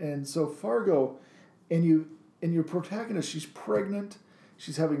and so Fargo, and your protagonist, she's pregnant,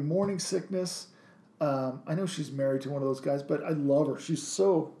 she's having morning sickness. I know she's married to one of those guys, but I love her. She's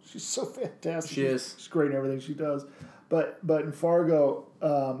so fantastic. She is. She's great in everything she does. But in Fargo,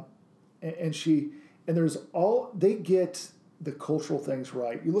 and there's they get the cultural things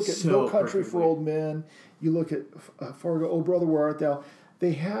right. You look at No Country for Old Men. You look at Fargo. Oh Brother, Where Art Thou?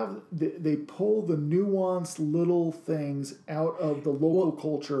 They pull the nuanced little things out of the local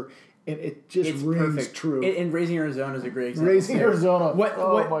culture. And it just rings perfect. True. And Raising Arizona is a great example. Raising Arizona. My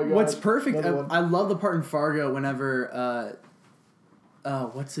God. What's perfect? I love the part in Fargo whenever,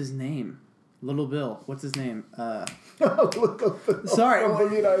 what's his name? Little Bill. What's his name? Sorry.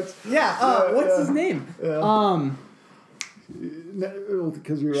 What's his name? Yeah.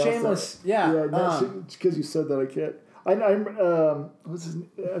 Because you're Shameless. Because you said that I can't. I'm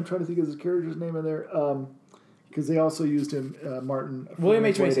trying to think of his character's name in there. Because they also used him, William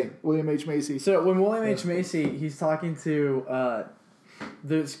H. Macy. William H. Macy. So when William H. Macy, he's talking to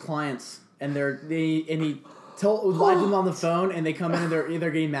those clients, and he lied to them on the phone, and they come in and they're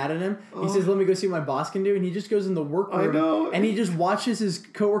getting mad at him. He says, "Let me go see what my boss can do," and he just goes in the workroom. I know. And he just watches his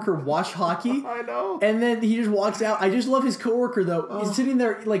coworker watch hockey. I know. And then he just walks out. I just love his coworker though. He's sitting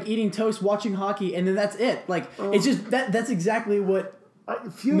there like eating toast, watching hockey, and then that's it. Like it's just that's exactly what.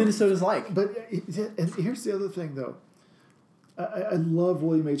 Minnesota's like. But here's the other thing, though. I love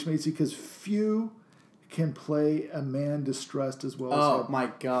William H. Macy because few can play a man distressed as well as Oh him.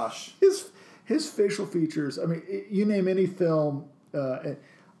 my gosh. His facial features. I mean, you name any film. It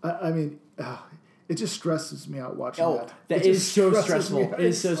just stresses me out watching Oh, that. that It is just so stresses stressful. me out. It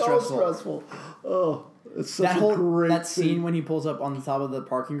is It's so stressful. stressful. Oh, it's such That a great that scene when he pulls up on the top of the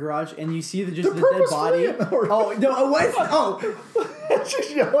parking garage and you see the dead purposefully body. ignored. Oh no! What? Oh,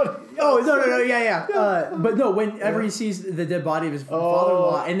 Just yelling. oh no! Yeah. But no, whenever he sees the dead body of his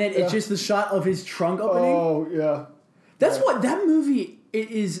father-in-law, and then it's just the shot of his trunk opening. Oh yeah. That's what that movie. It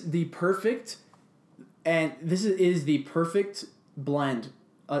is the perfect, and this is the perfect blend.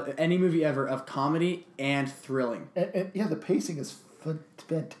 Any movie ever of comedy and thrilling. And the pacing is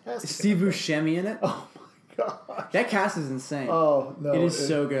fantastic. Steve Buscemi in it. Oh my god. That cast is insane. Oh no. It is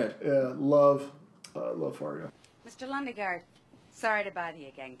so good. Yeah, love Fargo. Mr. Lundegaard, sorry to bother you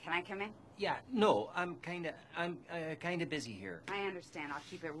again. Can I come in? Yeah, no, I'm kind of busy here. I understand. I'll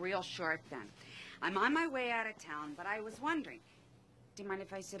keep it real short then. I'm on my way out of town, but I was wondering. Do you mind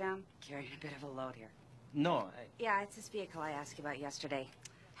if I sit down? Carrying a bit of a load here. No, Yeah, it's this vehicle I asked you about yesterday.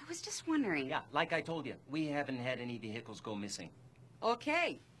 I was just wondering. yeah, like I told you, we haven't had any vehicles go missing.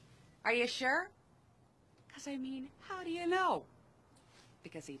 Okay. Are you sure? Because, I mean, how do you know?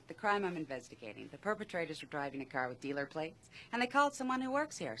 Because, see, the crime I'm investigating, the perpetrators were driving a car with dealer plates, and they called someone who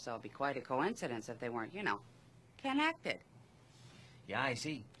works here, so it'd be quite a coincidence if they weren't, connected. Yeah, I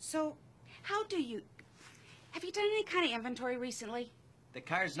see. So, how do you... Have you done any kind of inventory recently? The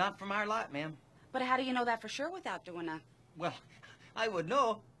car's not from our lot, ma'am. But how do you know that for sure without doing a... Well, I would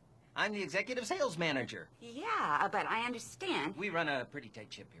know. I'm the executive sales manager. Yeah, but I understand. We run a pretty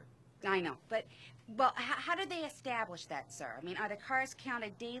tight ship here. I know, but... Well, how do they establish that, sir? I mean, are the cars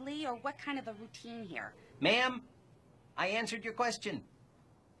counted daily, or what kind of a routine here? Ma'am, I answered your question.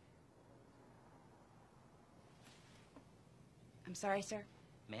 I'm sorry, sir?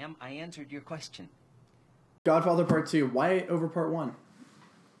 Ma'am, I answered your question. Godfather Part 2. Why over Part 1?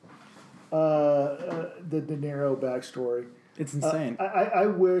 The De Niro backstory. It's insane. I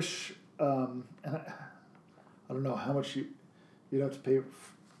wish, and I don't know how much you'd have to pay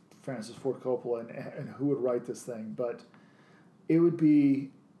Francis Ford Coppola and who would write this thing, but it would be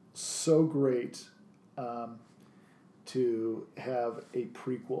so great to have a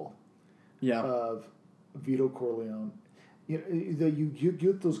prequel of Vito Corleone. You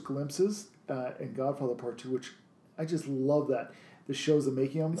get those glimpses in Godfather Part 2, which I just love that. The shows the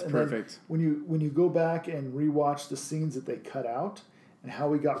making of them. It's and perfect. Then when you go back and rewatch the scenes that they cut out and how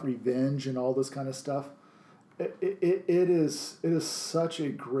we got revenge and all this kind of stuff, it is such a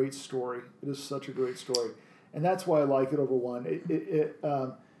great story. It is such a great story, and that's why I like it over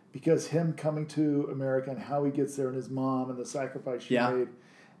one. Because him coming to America and how he gets there and his mom and the sacrifice she made,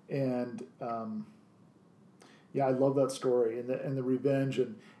 and I love that story and the revenge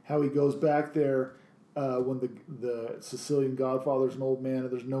and how he goes back there. When the Sicilian Godfather's an old man and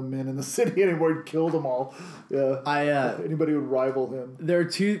there's no men in the city anymore, he killed them all. Yeah, anybody would rival him. There are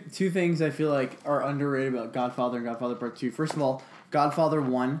two things I feel like are underrated about Godfather and Godfather Part 2. First of all, Godfather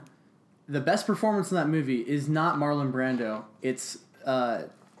 1, the best performance in that movie is not Marlon Brando. It's Al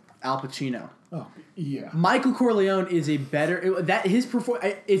Pacino. Oh yeah, Michael Corleone is a better his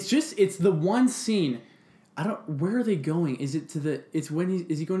performance. It's the one scene. Where are they going? Is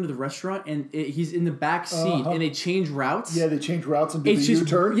he going to the restaurant and he's in the back seat and they change routes? Yeah, they change routes and do the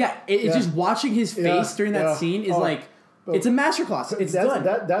U-turn. Yeah, it's just watching his face during that scene is it's a masterclass. It's done.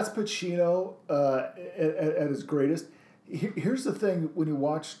 That's Pacino at his greatest. Here's the thing when you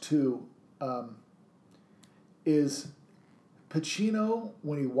watch 2, is Pacino,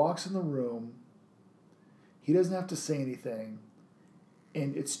 when he walks in the room, he doesn't have to say anything,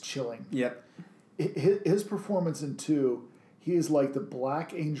 and it's chilling. Yep. His performance in 2, he is like the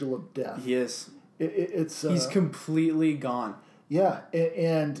black angel of death. He is. He's completely gone. Yeah,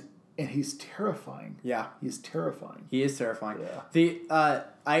 and he's terrifying. Yeah, he's terrifying. He is terrifying. Yeah.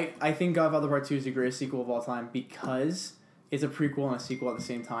 I think Godfather Part 2 is the greatest sequel of all time because it's a prequel and a sequel at the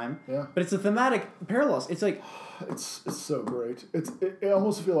same time. Yeah. But it's a thematic parallels. It's like it's so great. I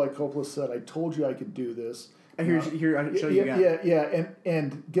almost feel like Coppola said, "I told you I could do this." Here, I'll show you again. Yeah,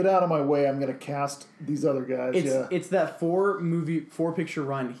 and get out of my way. I'm going to cast these other guys. It's that 4-picture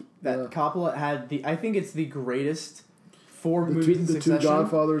run that Coppola had. I think it's the greatest 4 movies in succession. The 2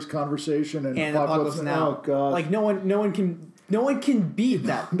 Godfathers, Conversation, and Apocalypse Now. Oh God! Like no one can beat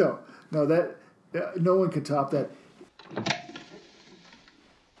that. No, that no one can top that.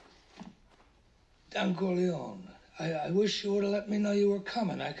 Don Corleone, I wish you would have let me know you were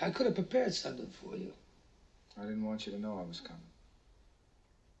coming. I could have prepared something for you. I didn't want you to know I was coming.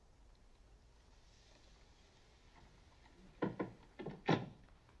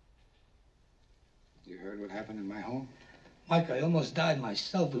 You heard what happened in my home? Mike, I almost died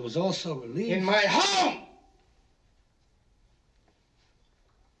myself. It was all so relieved. In my home!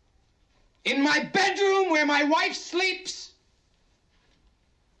 In my bedroom where my wife sleeps!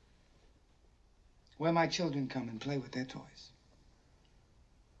 Where my children come and play with their toys.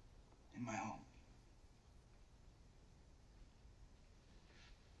 In my home.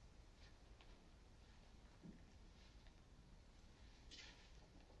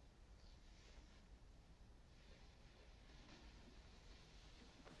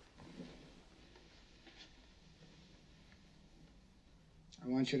 I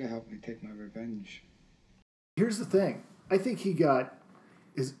want you to help me take my revenge. Here's the thing. I think he got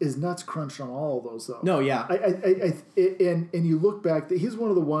his nuts crunched on all of those, though. No, yeah. And you look back, he's one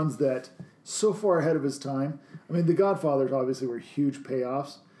of the ones that so far ahead of his time. I mean, The Godfathers obviously were huge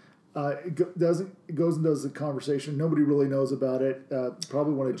payoffs. It goes and does the conversation. Nobody really knows about it.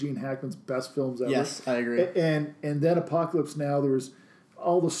 Probably one of Gene Hackman's best films ever. Yes, I agree. And then Apocalypse Now, there was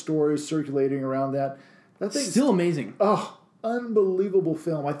all the stories circulating around that. That thing's still amazing. Oh, unbelievable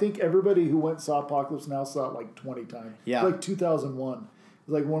film. I think everybody who went and saw Apocalypse Now saw it like 20 times. Yeah. Like 2001. It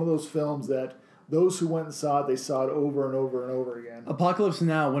was like one of those films that those who went and saw it, they saw it over and over and over again. Apocalypse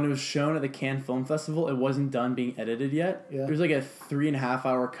Now, when it was shown at the Cannes Film Festival, it wasn't done being edited yet. Yeah. It was like a 3.5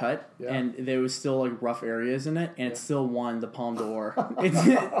 hour cut, Yeah. and there was still like rough areas in it, and it still won the Palme d'Or.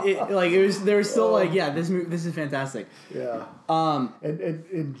 There was still like, yeah, this is fantastic. Yeah.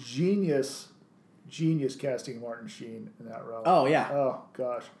 And genius casting Martin Sheen in that role. Oh, yeah. Oh,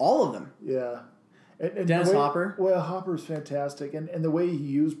 gosh. All of them. Yeah. And Dennis the way, Hopper. Well, Hopper's fantastic. And the way he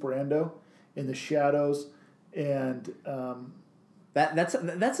used Brando in the shadows and that's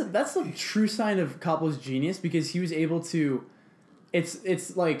a true sign of Coppola's genius, because he was able to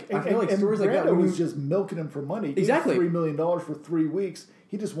it's like I feel like stories Brando like that was just milking him for money. Exactly. $3 million for 3 weeks.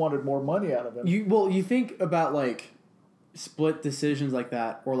 He just wanted more money out of him. You think about like split decisions like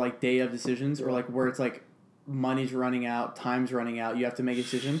that, or like day of decisions, or like where it's like money's running out, time's running out, you have to make a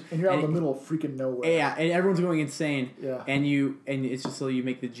decision, and you're out in the middle of freaking nowhere. Yeah, and everyone's going insane. Yeah, and it's just so you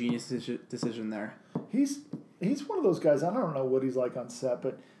make the genius decision there. He's one of those guys. I don't know what he's like on set,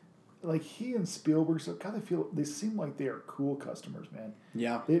 but like he and Spielberg, so God, they seem like they are cool customers, man.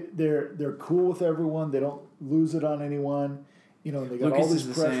 Yeah, they're cool with everyone. They don't lose it on anyone. You know, they got Lucas all these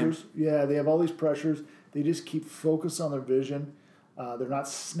is the pressures. same. Yeah, they have all these pressures. They just keep focused on their vision. They're not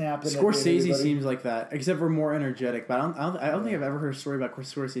snapping. Scorsese seems like that, except for more energetic. But I don't think I've ever heard a story about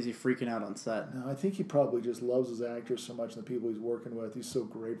Scorsese freaking out on set. No, I think he probably just loves his actors so much and the people he's working with. He's so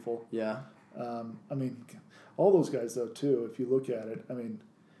grateful. Yeah. I mean, all those guys though too. If you look at it, I mean,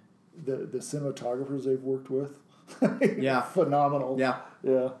 the cinematographers they've worked with, yeah, phenomenal. Yeah.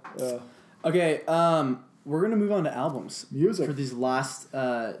 Okay. We're gonna move on to albums. Music for these last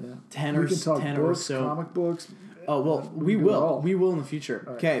 10 we can talk 10 books, or so comic books. Oh well, we will in the future.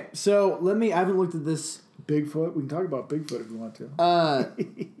 Right. Okay, so I haven't looked at this. Bigfoot. We can talk about Bigfoot if you want to.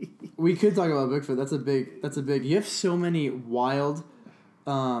 We could talk about Bigfoot. That's a big. You have so many wild,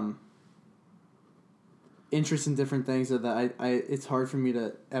 interests in different things that it's hard for me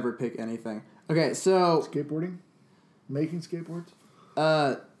to ever pick anything. Okay, so skateboarding, making skateboards.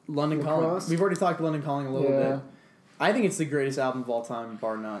 London Calling. We've already talked London Calling a little bit. I think it's the greatest album of all time,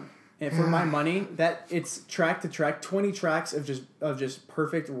 bar none. And for my money, that it's track to track, 20 tracks of just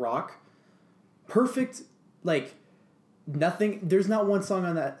perfect rock, perfect like nothing. There's not one song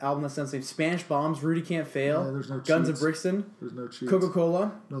on that album that sounds the same. Spanish Bombs, Rudy Can't Fail, there's no Guns cheats. of Brixton, There's no cheats.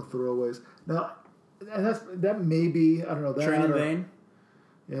 Coca-Cola, no throwaways. Now, and that may be, I don't know, that Train in or, Vain.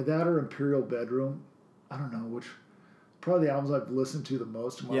 Yeah, that or Imperial Bedroom. I don't know which. Probably the albums I've listened to the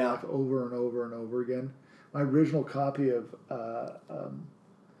most in my life, over and over and over again. My original copy of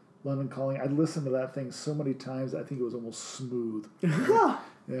London Calling, I listened to that thing so many times, I think it was almost smooth. Yeah,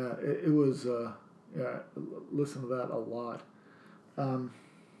 it was, listen to that a lot.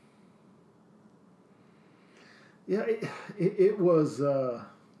 It was, I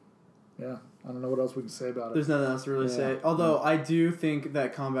don't know what else we can say about it. There's nothing else to really say. Although I do think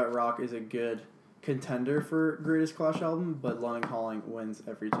that Combat Rock is a good contender for Greatest Clash album, but London Calling wins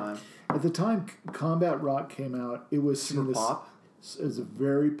every time. At the time Combat Rock came out, it was seen as a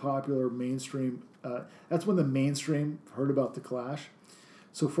very popular mainstream. That's when the mainstream heard about the Clash.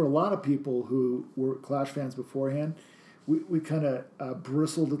 So for a lot of people who were Clash fans beforehand, we kind of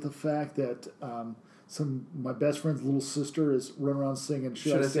bristled at the fact that my best friend's little sister is running around singing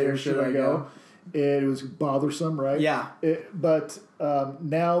 "Should I Stay or Should I Go?" It was bothersome, right? Yeah. But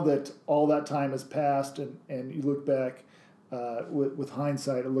now that all that time has passed and you look back with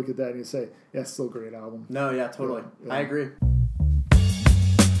hindsight and look at that and you say, yeah, it's still a great album. No, yeah, totally. I agree.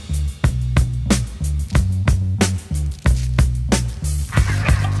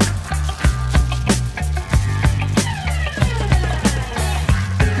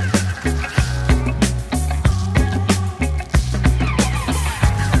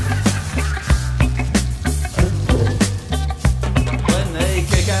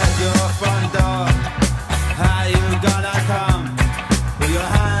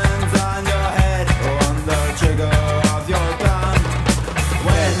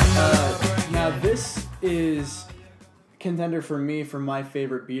 contender for me for my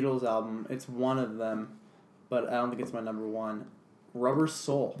favorite Beatles album. It's one of them, but I don't think it's my number one. Rubber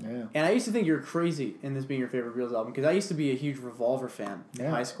Soul. Yeah. And I used to think you were crazy in this being your favorite Beatles album because I used to be a huge Revolver fan in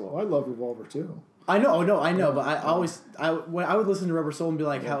high school. Well, I love Revolver too. I know, but when I would listen to Rubber Soul and be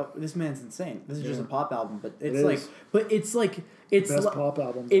like, "How this man's insane? This is just a pop album." But it's it's best pop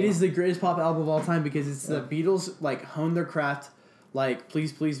album. It is the greatest pop album of all time because it's the Beatles like honed their craft, like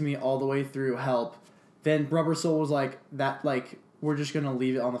Please Please Me all the way through Help. Then Rubber Soul was like that, like we're just gonna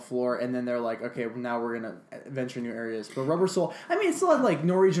leave it on the floor, and then they're like, okay, now we're gonna venture new areas. But Rubber Soul, I mean, it still had like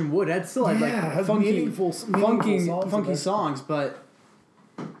Norwegian Wood. It still had like funky songs, but.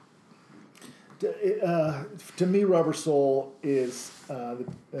 To me, Rubber Soul is the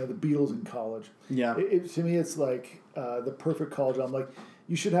Beatles in college. Yeah. To me, it's like the perfect college album. Like,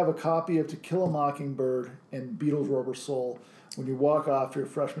 you should have a copy of To Kill a Mockingbird and Beatles Rubber Soul when you walk off to your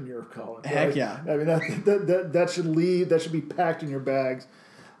freshman year of college. Heck right? yeah. I mean, that should leave. That should be packed in your bags.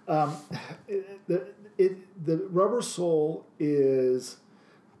 The Rubber Soul is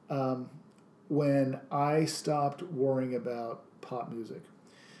when I stopped worrying about pop music.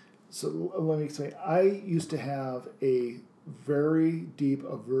 So let me say, I used to have a very deep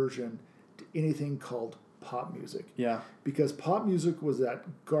aversion to anything called pop music. Yeah. Because pop music was that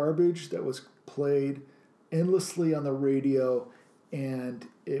garbage that was played endlessly on the radio, and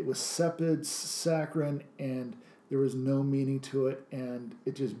it was sepid, saccharine, and there was no meaning to it, and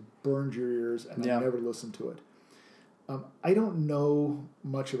it just burned your ears, and I never listened to it. I don't know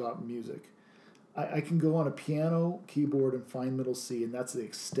much about music. I can go on a piano, keyboard, and find middle C, and that's the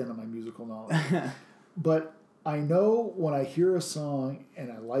extent of my musical knowledge. But I know when I hear a song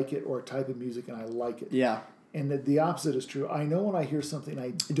and I like it, or a type of music and I like it. Yeah. And the opposite is true. I know when I hear something and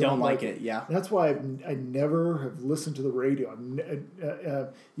I don't like it. Yeah. That's why I never have listened to the radio.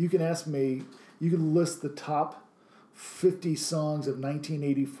 You can ask me, you can list the top 50 songs of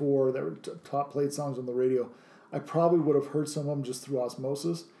 1984 that were top played songs on the radio. I probably would have heard some of them just through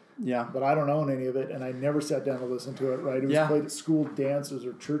osmosis. Yeah. But I don't own any of it, and I never sat down to listen to it, right? It was played at school dances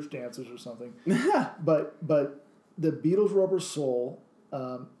or church dances or something. But the Beatles' Rubber Soul,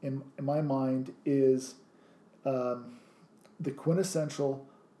 in my mind, is the quintessential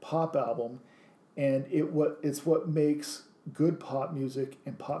pop album, and it's what makes good pop music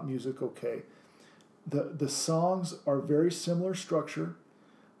and pop music okay. The songs are very similar structure.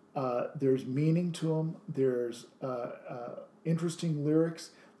 There's meaning to them. There's interesting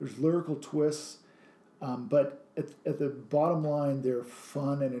lyrics. There's lyrical twists, but at the bottom line, they're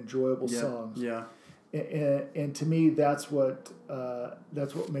fun and enjoyable songs. Yeah. And to me, that's what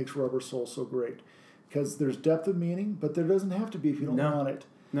makes Rubber Soul so great, because there's depth of meaning, but there doesn't have to be if you don't want it.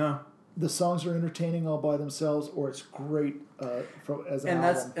 No. The songs are entertaining all by themselves, or it's great as an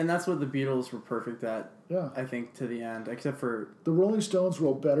album. And that's what the Beatles were perfect at. Yeah. I think to the end, except for the Rolling Stones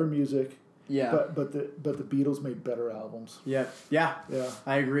wrote better music. Yeah. But the Beatles made better albums. Yeah. Yeah.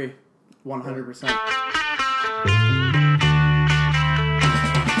 I agree, 100%.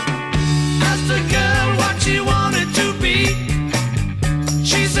 Asked the girl what she wanted to be.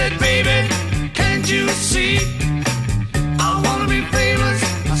 She said, "Baby, can't you see? I wanna be famous,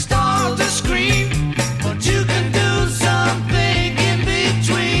 a star of the screen, but you can do something in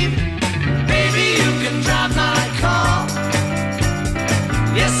between. Baby, you can drive my car.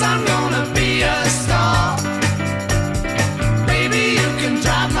 Yes, I'm gonna be a star. Baby, you can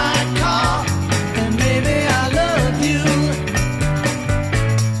drive my car, and baby, I love you."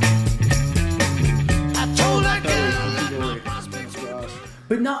 I told that girl that my prospects were.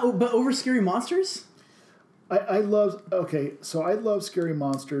 But over Scary Monsters? I love Scary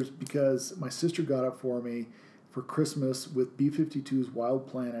Monsters because my sister got it for me for Christmas with B-52's Wild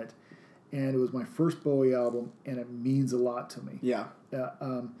Planet, and it was my first Bowie album, and it means a lot to me. Yeah.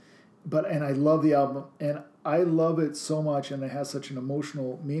 And I love the album, and I love it so much, and it has such an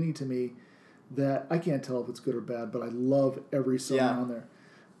emotional meaning to me that I can't tell if it's good or bad, but I love every song on there.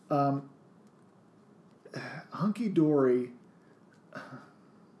 Hunky Dory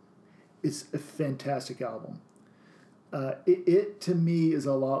is a fantastic album. It to me is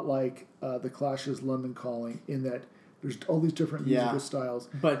a lot like the Clash's London Calling, in that there's all these different musical styles,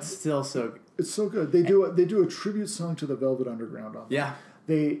 but still it's so good. They do a tribute song to the Velvet Underground on Yeah.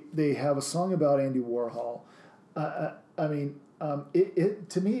 They have a song about Andy Warhol. It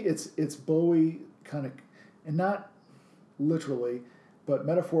to me it's Bowie kind of, and not literally, but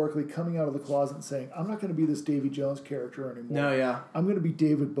metaphorically coming out of the closet and saying, "I'm not going to be this Davy Jones character anymore. No, yeah. I'm going to be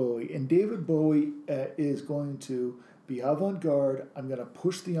David Bowie." And David Bowie is going to be avant-garde. I'm going to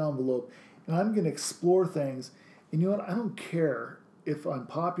push the envelope, and I'm going to explore things. And you know what? I don't care if I'm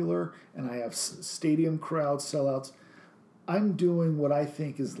popular and I have stadium crowds, sellouts. I'm doing what I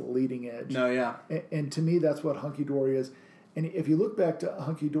think is the leading edge. No, yeah. And to me, that's what Hunky Dory is. And if you look back to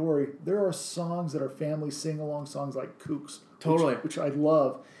Hunky Dory, there are songs that are family sing-along songs like Kooks. Totally. Which I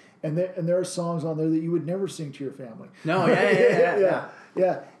love. And there are songs on there that you would never sing to your family. No,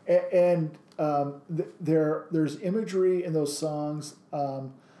 yeah. And there's imagery in those songs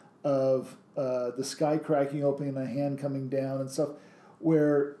of the sky cracking open and a hand coming down and stuff,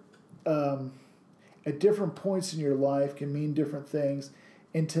 where at different points in your life can mean different things.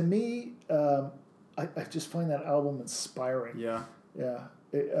 And to me, I just find that album inspiring. Yeah. Yeah.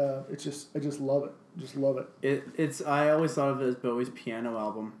 I just love it. Just love it. I always thought of it as Bowie's piano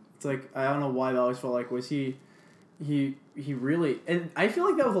album. It's like, I don't know why, but I always felt like, was he really, and I feel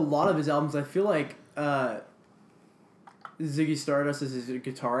like that with a lot of his albums. I feel like Ziggy Stardust is his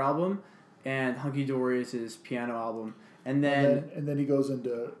guitar album, and Hunky Dory is his piano album, and then he goes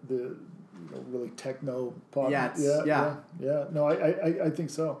into the really techno pop. Yeah. No, I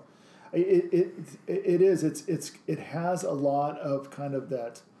think so. It is. It has a lot of kind of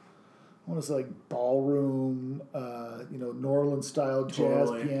that, I want to say like ballroom, New Orleans style jazz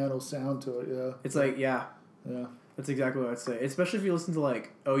piano sound to it. Yeah. It's like yeah. That's exactly what I'd say. Especially if you listen to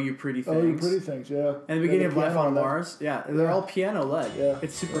like "Oh You Pretty Things." Oh You Pretty Things, yeah. And the beginning of Life on Mars, they're all piano led. Yeah.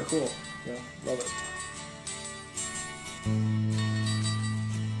 It's super cool. Yeah, love it.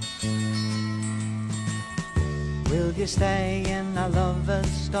 Will you stay in a lover's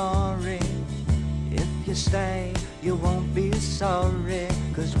story? If you stay, you won't be sorry,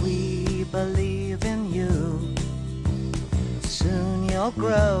 'cause we believe in you. Soon you'll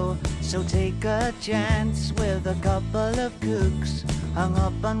grow, so take a chance with a couple of kooks hung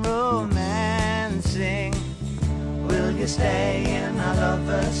up on romancing. Will you stay in a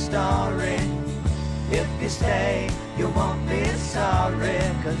lover's story? If you stay, you won't be sorry,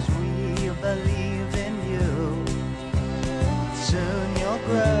 'cause we believe in you. Soon you'll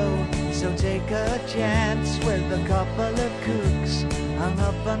grow, so take a chance with a couple of kooks hung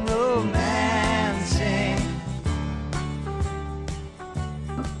up on romancing.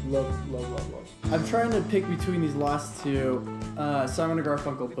 Love. I'm trying to pick between these last two Simon and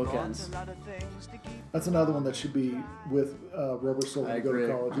Garfunkel bookends. That's another one that should be with Rubber Soul when you go to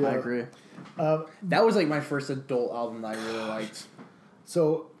college. Yeah. I agree. That was like my first adult album that I really liked.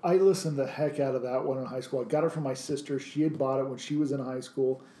 So I listened the heck out of that one in high school. I got it from my sister. She had bought it when she was in high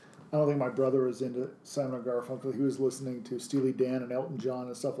school. I don't think my brother was into Simon and Garfunkel. He was listening to Steely Dan and Elton John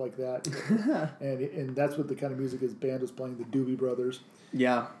and stuff like that. and that's what the kind of music his band was playing, the Doobie Brothers.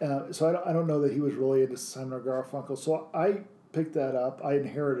 Yeah. So I don't know that he was really into Simon and Garfunkel. So I picked that up. I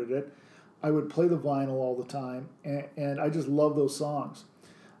inherited it. I would play the vinyl all the time, and I just love those songs.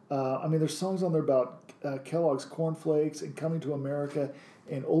 There's songs on there about Kellogg's Corn Flakes and Coming to America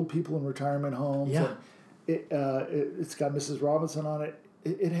and old people in retirement homes. Yeah. And it's got Mrs. Robinson on it.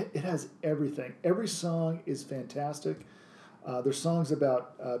 It has everything. Every song is fantastic. There's songs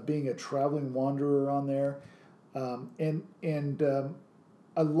about being a traveling wanderer on there, and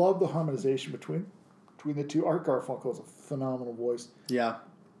I love the harmonization between the two. Art Garfunkel has a phenomenal voice. Yeah.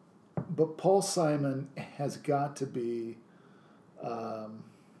 But Paul Simon has got to be, I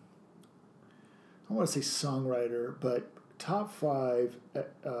don't want to say songwriter, but top 5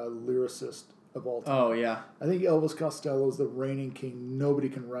 lyricist of all time. Oh, yeah. I think Elvis Costello is the reigning king. Nobody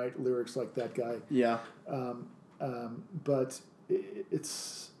can write lyrics like that guy. Yeah. But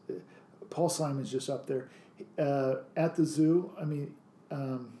it's Paul Simon's just up there. At the zoo,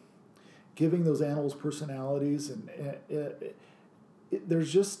 giving those animals personalities, and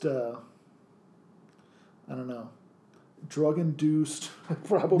there's just, I don't know, drug-induced,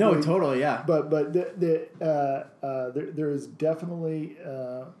 probably. No, totally, yeah. But there is definitely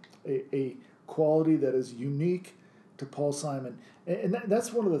a quality that is unique to Paul Simon. And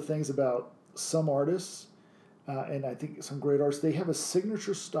that's one of the things about some artists, and I think some great artists, they have a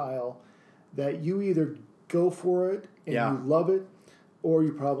signature style that you either go for it and you love it, or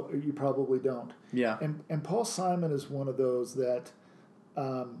you probably don't. Yeah. And Paul Simon is one of those that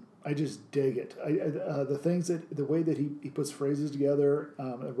I just dig it. The way that he puts phrases together,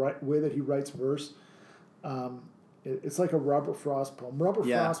 the way that he writes verse, it's like a Robert Frost poem. Robert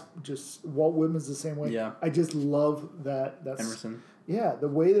Frost, just Walt Whitman's the same way. Yeah. I just love that. Emerson. Yeah, the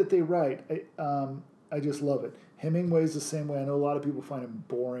way that they write, I just love it. Hemingway's the same way. I know a lot of people find him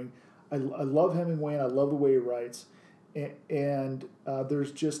boring. I love Hemingway, and I love the way he writes. And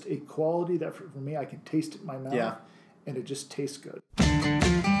there's just a quality that for me, I can taste it in my mouth, and it just tastes good.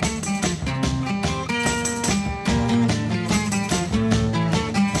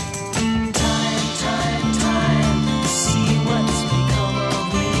 See what's become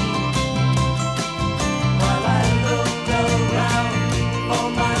of me while I look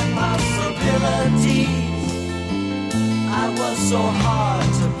so hard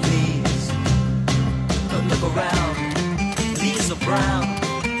to please. But look around, leaves are brown,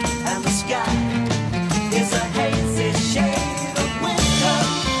 and the sky is a hazy shade of winter.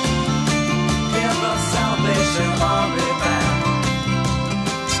 Hear the Salvation Army band.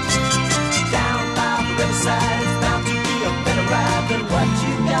 Down by the riverside, it's bound to be a better ride than what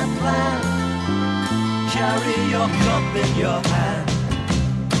you got planned. Carry your cup in your hand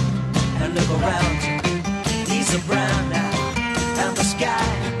and look around you. Leaves are brown now, and the sky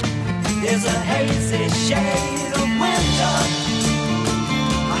is a hazy shade of winter.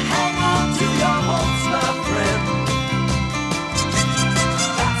 Hang on to your hopes, my friend.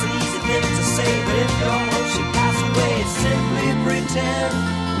 That's an easy thing to say, but if your hopes should pass away, simply pretend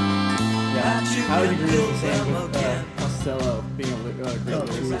that you I would can agree build with the same them with again. Costello being a great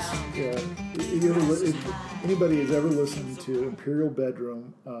lyricist. If anybody has ever listened to Imperial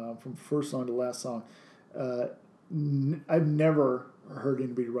Bedroom from first song to last song, I've never heard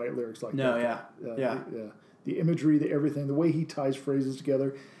anybody write lyrics like No, that. yeah. The imagery, the everything, the way he ties phrases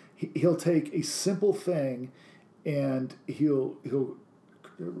together. He'll take a simple thing and he'll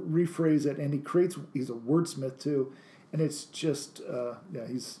rephrase it, and he's a wordsmith too, and it's just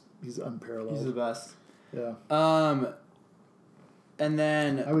he's unparalleled. He's the best. Yeah. And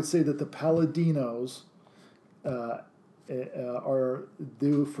then I would say that the Paladinos are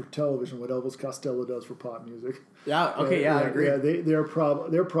do for television what Elvis Costello does for pop music. Yeah. Okay. I agree. Yeah, they're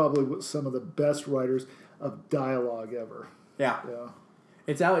probably some of the best writers of dialogue ever. Yeah. Yeah.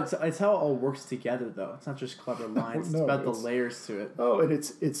 It's how it all works together, though. It's not just clever lines. No, it's about the layers to it. Oh, and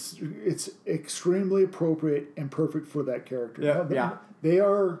it's extremely appropriate and perfect for that character. Yeah. They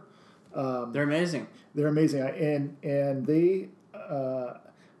are. They're amazing. They're amazing, and they.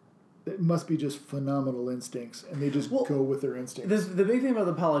 It must be just phenomenal instincts, and they just go with their instincts. The big thing about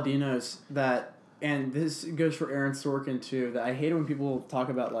the Paladinos and this goes for Aaron Sorkin too, that I hate it when people talk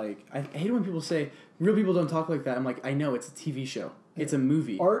about, like, I hate it when people say, real people don't talk like that. I'm like, I know, it's a TV show. It's a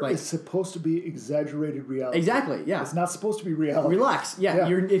movie. Art like, is supposed to be exaggerated reality. Exactly, yeah. It's not supposed to be reality. Relax. Yeah.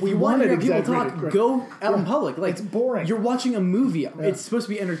 If We you want to hear people talk, exaggerated, go out in public. Like, it's boring. You're watching a movie. Yeah. It's supposed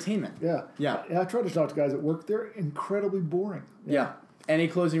to be entertainment. Yeah. Yeah. I try to talk to guys at work. They're incredibly boring. Yeah. Any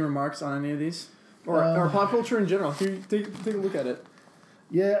closing remarks on any of these? Or pop culture in general? Take a look at it.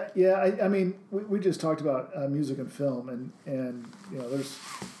 Yeah. I mean, we just talked about music and film, and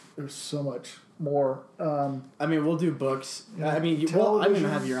there's so much more. I mean, we'll do books. I mean, I'm going to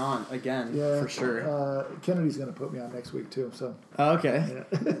have you on again, for sure. Kennedy's going to put me on next week, too. So. Okay.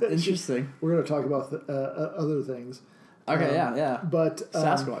 Yeah. Interesting. We're going to talk about other things. Okay, yeah. But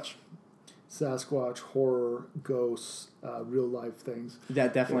Sasquatch, horror, ghosts, real life things. Yeah,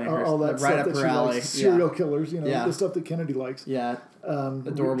 definitely. All that right stuff up that her alley. Likes, serial killers, the stuff that Kennedy likes. Yeah.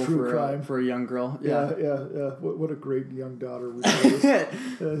 Adorable true crime. For a young girl. Yeah. What a great young daughter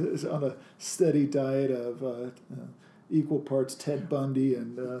is on a steady diet of equal parts Ted Bundy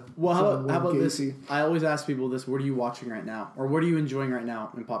and how about Gacy. this? I always ask people this: what are you watching right now, or what are you enjoying right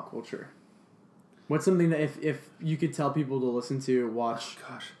now in pop culture? What's something that if you could tell people to listen to, watch,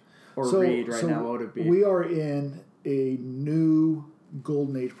 read right now, what would it be? We are in a new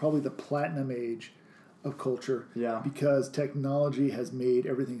golden age, probably the platinum age of culture. Yeah. Because technology has made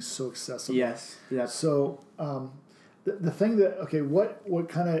everything so accessible. Yes. Yeah. So the thing what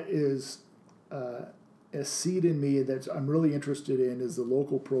kind of is a seed in me that I'm really interested in is the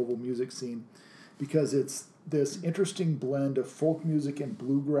local Provo music scene, because it's this interesting blend of folk music and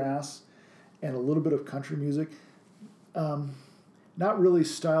bluegrass and a little bit of country music. Not really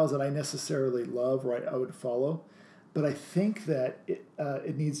styles that I necessarily love, right? I would follow, but I think that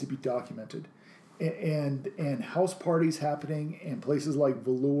it needs to be documented, and house parties happening in places like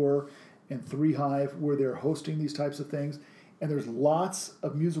Velour and Three Hive where they're hosting these types of things, and there's lots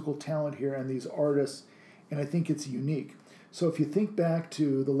of musical talent here and these artists, and I think it's unique. So if you think back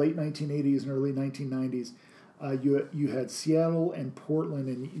to the late 1980s and early 1990s, you had Seattle and Portland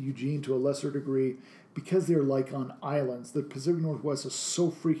and Eugene to a lesser degree, because they're like on islands. The Pacific Northwest is so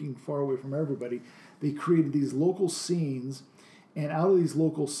freaking far away from everybody. They created these local scenes, and out of these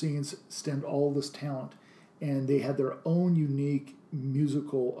local scenes stemmed all this talent. And they had their own unique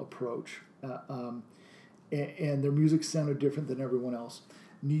musical approach. And their music sounded different than everyone else.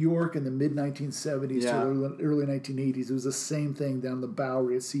 New York in the mid-1970s to the early 1980s, it was the same thing down the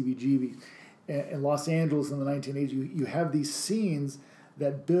Bowery at CBGB. And Los Angeles in the 1980s, you have these scenes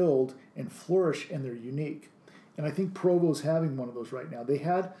that build and flourish, and they're unique. And I think Provo's having one of those right now. They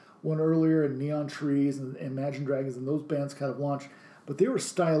had one earlier in Neon Trees and Imagine Dragons, and those bands kind of launched, but they were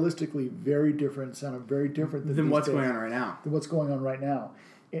stylistically very different, sounded very different than what's going on right now. Than what's going on right now.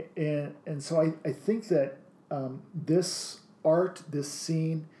 And so I think that this art, this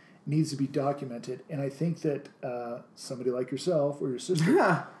scene needs to be documented. And I think that somebody like yourself or your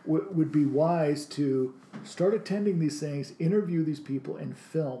sister would be wise to start attending these things, interview these people, and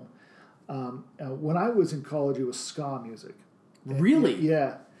film. When I was in college, it was ska music. Really?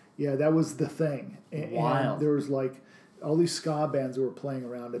 Yeah, that was the thing. Wild. And there was like all these ska bands that were playing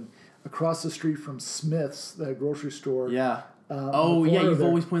around, and across the street from Smith's, the grocery store. Yeah. You've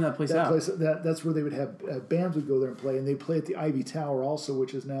always pointed that place out. That's where they would have bands would go there and play, and they play at the Ivy Tower also,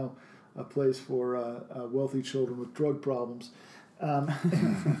 which is now a place for wealthy children with drug problems.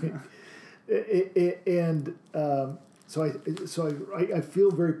 So I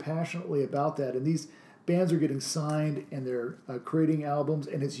feel very passionately about that, and these bands are getting signed and they're creating albums,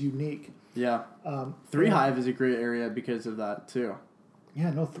 and it's unique. Yeah. Three Hive is a great area because of that too.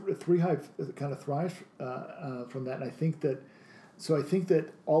 Yeah, no, Three Hive kind of thrives from that, and I think that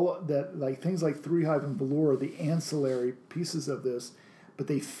all that, like things like Three Hive and Velour are the ancillary pieces of this, but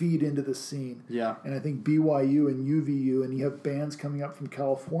they feed into the scene. Yeah. And I think BYU and UVU, and you have bands coming up from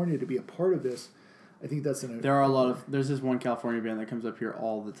California to be a part of this. I think that's There are a lot of. There's this one California band that comes up here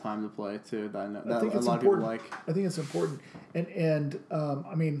all the time to play too. That I know that I think a it's lot important. of people like. I think it's important, and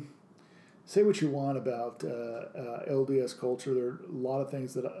I mean, say what you want about LDS culture. There are a lot of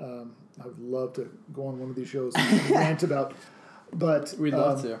things that I would love to go on one of these shows and rant about, but we'd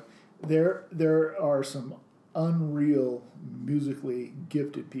love to. There are some unreal musically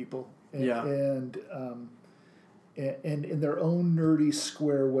gifted people, and, yeah, and in their own nerdy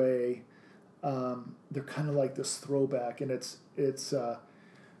square way. They're kind of like this throwback, and it's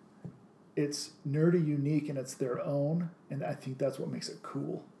nerdy, unique, and it's their own, and I think that's what makes it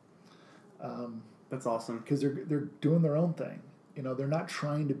cool. That's awesome because they're doing their own thing. You know, they're not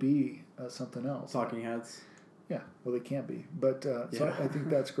trying to be something else. Talking Heads. Yeah, well, they can't be, but so I think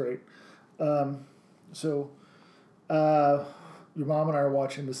that's great. Your mom and I are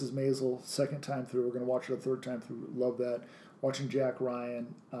watching Mrs. Maisel second time through. We're going to watch it a third time through. Love that. Watching Jack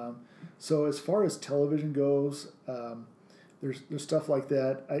Ryan. So as far as television goes, there's stuff like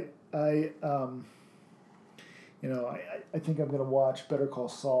that. I think I'm going to watch Better Call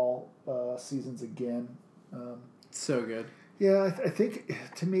Saul seasons again. So good. Yeah, I think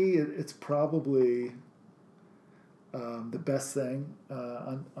to me it's probably the best thing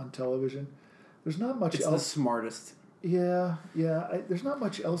on television. There's not much else. It's the smartest. Yeah. There's not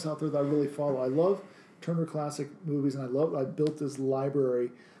much else out there that I really follow. I love Turner Classic Movies, and I built this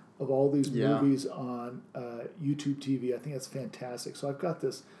library of all these movies on YouTube TV. I think that's fantastic. So I've got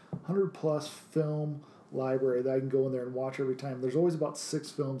this 100+ film library that I can go in there and watch every time. There's always about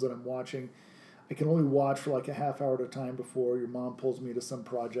 6 films that I'm watching. I can only watch for like a half hour at a time before your mom pulls me to some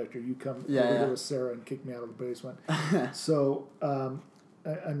project or you come over here with Sarah and kick me out of the basement. So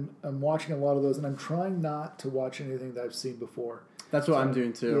I'm watching a lot of those, and I'm trying not to watch anything that I've seen before. That's what I'm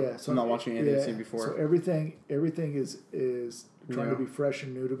doing too. Yeah, so I'm not watching anything I've seen before. So everything is trying to be fresh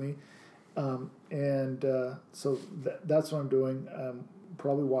and new to me, so that's what I'm doing.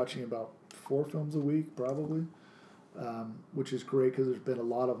 Probably watching about 4 films a week, probably, which is great because there's been a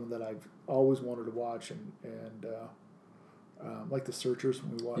lot of them that I've always wanted to watch, and like The Searchers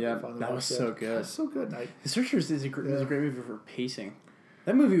when we watched. Yeah, that was so good. That's so good. The Searchers is a great movie for pacing.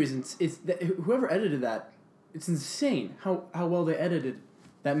 That movie was whoever edited that. It's insane how well they edited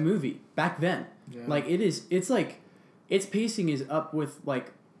that movie back then. Yeah. Like it's like its pacing is up with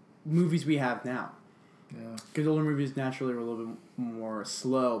like movies we have now. Yeah. Because older movies naturally are a little bit more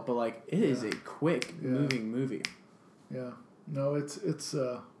slow, but like it is a quick moving movie. Yeah. No, it's there's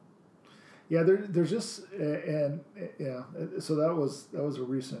just so that was a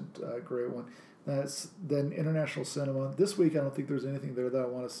recent great one. That's then international cinema. This week I don't think there's anything there that I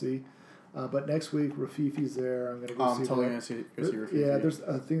want to see. But next week, Rafifi's there. I'm going to go see. I'm totally going to go see Rafifi. Yeah,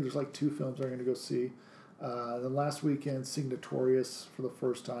 I think there's like 2 films I'm going to go see. Then last weekend, seeing Notorious for the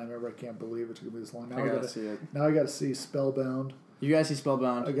first time ever. I can't believe it's going to be this long. Now I got to see it. Now I got to see Spellbound. You guys see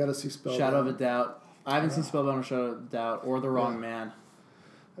Spellbound? I got to see Spellbound. Shadow of a Doubt. I haven't seen Spellbound or Shadow of a Doubt or The Wrong Man.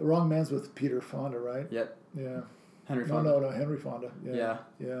 The Wrong Man's with Peter Fonda, right? Yep. Yeah. Henry Fonda. No, Henry Fonda. Yeah.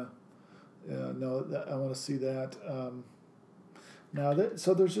 No, I want to see that.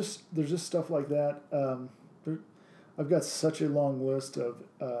 So there's just stuff like that. I've got such a long list of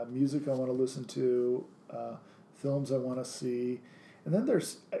music I want to listen to, films I want to see, and then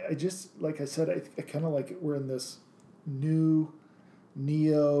there's I just like I said I kind of like we're in this new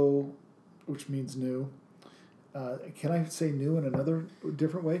neo, which means new. Can I say new in another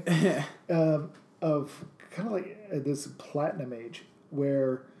different way? Of kind of like this platinum age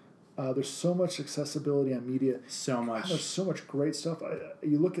where. There's so much accessibility on media. So much. There's so much great stuff.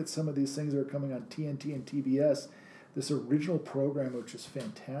 You look at some of these things that are coming on TNT and TBS this original program, which is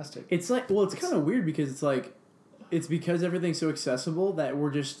fantastic. It's like, well, it's kind of weird because it's like, it's because everything's so accessible that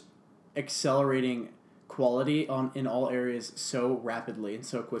we're just accelerating quality in all areas so rapidly and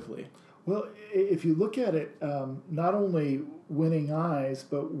so quickly. Well, if you look at it, not only winning eyes,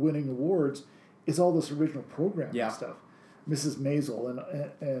 but winning awards, is all this original programming stuff. Mrs. Maisel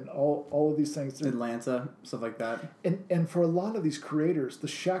and all of these things. Atlanta, stuff like that. And for a lot of these creators, the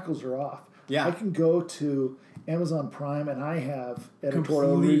shackles are off. Yeah. I can go to Amazon Prime and I have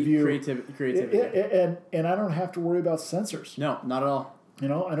editorial Complete review. creativity. And I don't have to worry about censors. No, not at all. You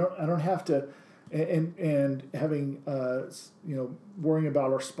know, I don't have to and having worrying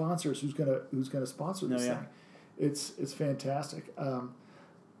about our sponsors, who's gonna sponsor this thing. It's fantastic.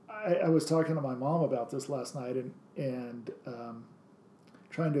 I was talking to my mom about this last night and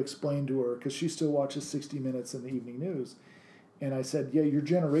trying to explain to her, because she still watches 60 Minutes in the evening news, and I said, yeah, your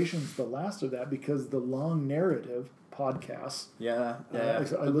generation's the last of that, because the long narrative podcasts.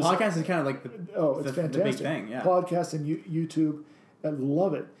 Podcast is kind of like it's fantastic. The big thing. Yeah, podcast and YouTube, I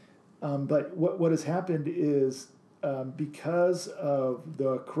love it. But what has happened is because of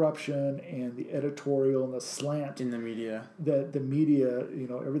the corruption and the editorial and the slant in the media, that the media,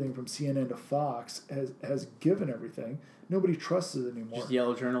 everything from CNN to Fox has given everything. Nobody trusts it anymore. Just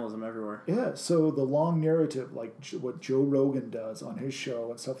yellow journalism everywhere. Yeah, so the long narrative, like what Joe Rogan does on his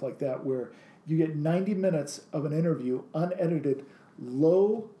show and stuff like that, where you get 90 minutes of an interview, unedited,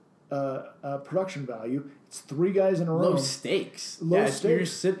 low production value. It's three guys in a room. Low stakes. Low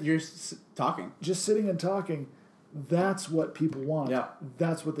stakes. You're talking. Just sitting and talking. That's what people want. Yeah.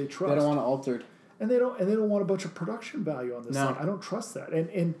 That's what they trust. They don't want it altered. And they don't want a bunch of production value on this No. thing. I don't trust that.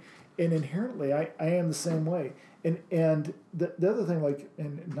 And inherently I am the same way. And the other thing, like,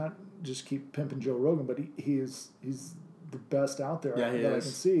 and not just keep pimping Joe Rogan, but he's the best out there that I can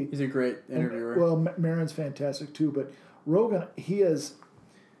see. He's a great interviewer. Maron's fantastic too, but Rogan, he has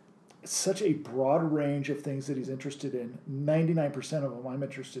such a broad range of things that he's interested in. 99% of them I'm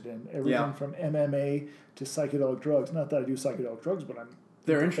interested in. Everything from MMA to psychedelic drugs. Not that I do psychedelic drugs, but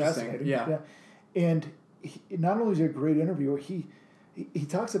they're interesting. Fascinating. Yeah. And not only is he a great interviewer, he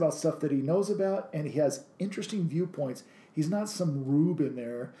talks about stuff that he knows about, and he has interesting viewpoints. He's not some rube in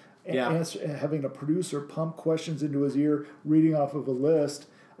there having a producer pump questions into his ear, reading off of a list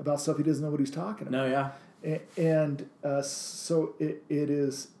about stuff he doesn't know what he's talking about. No, yeah. And so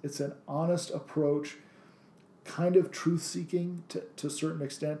it's an honest approach, kind of truth-seeking to a certain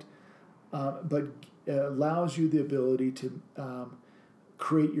extent, but allows you the ability to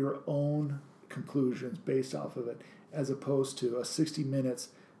create your own conclusions based off of it, as opposed to a 60 Minutes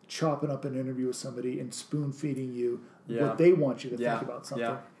chopping up an interview with somebody and spoon-feeding you what they want you to think about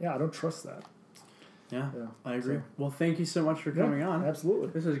something. Yeah, I don't trust that. Yeah, I agree. Well, thank you so much for coming on. Absolutely.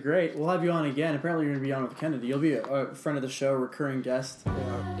 This is great. We'll have you on again. Apparently, you're going to be on with Kennedy. You'll be a friend of the show, recurring guest.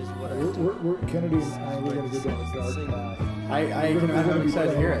 We're Kennedy and I, we're going to go down the dark. I'm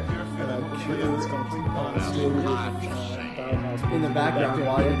excited to hear it. In the background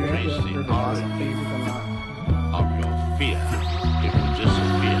while you're doing it. Awesome. Thank you for coming on. Of your fear.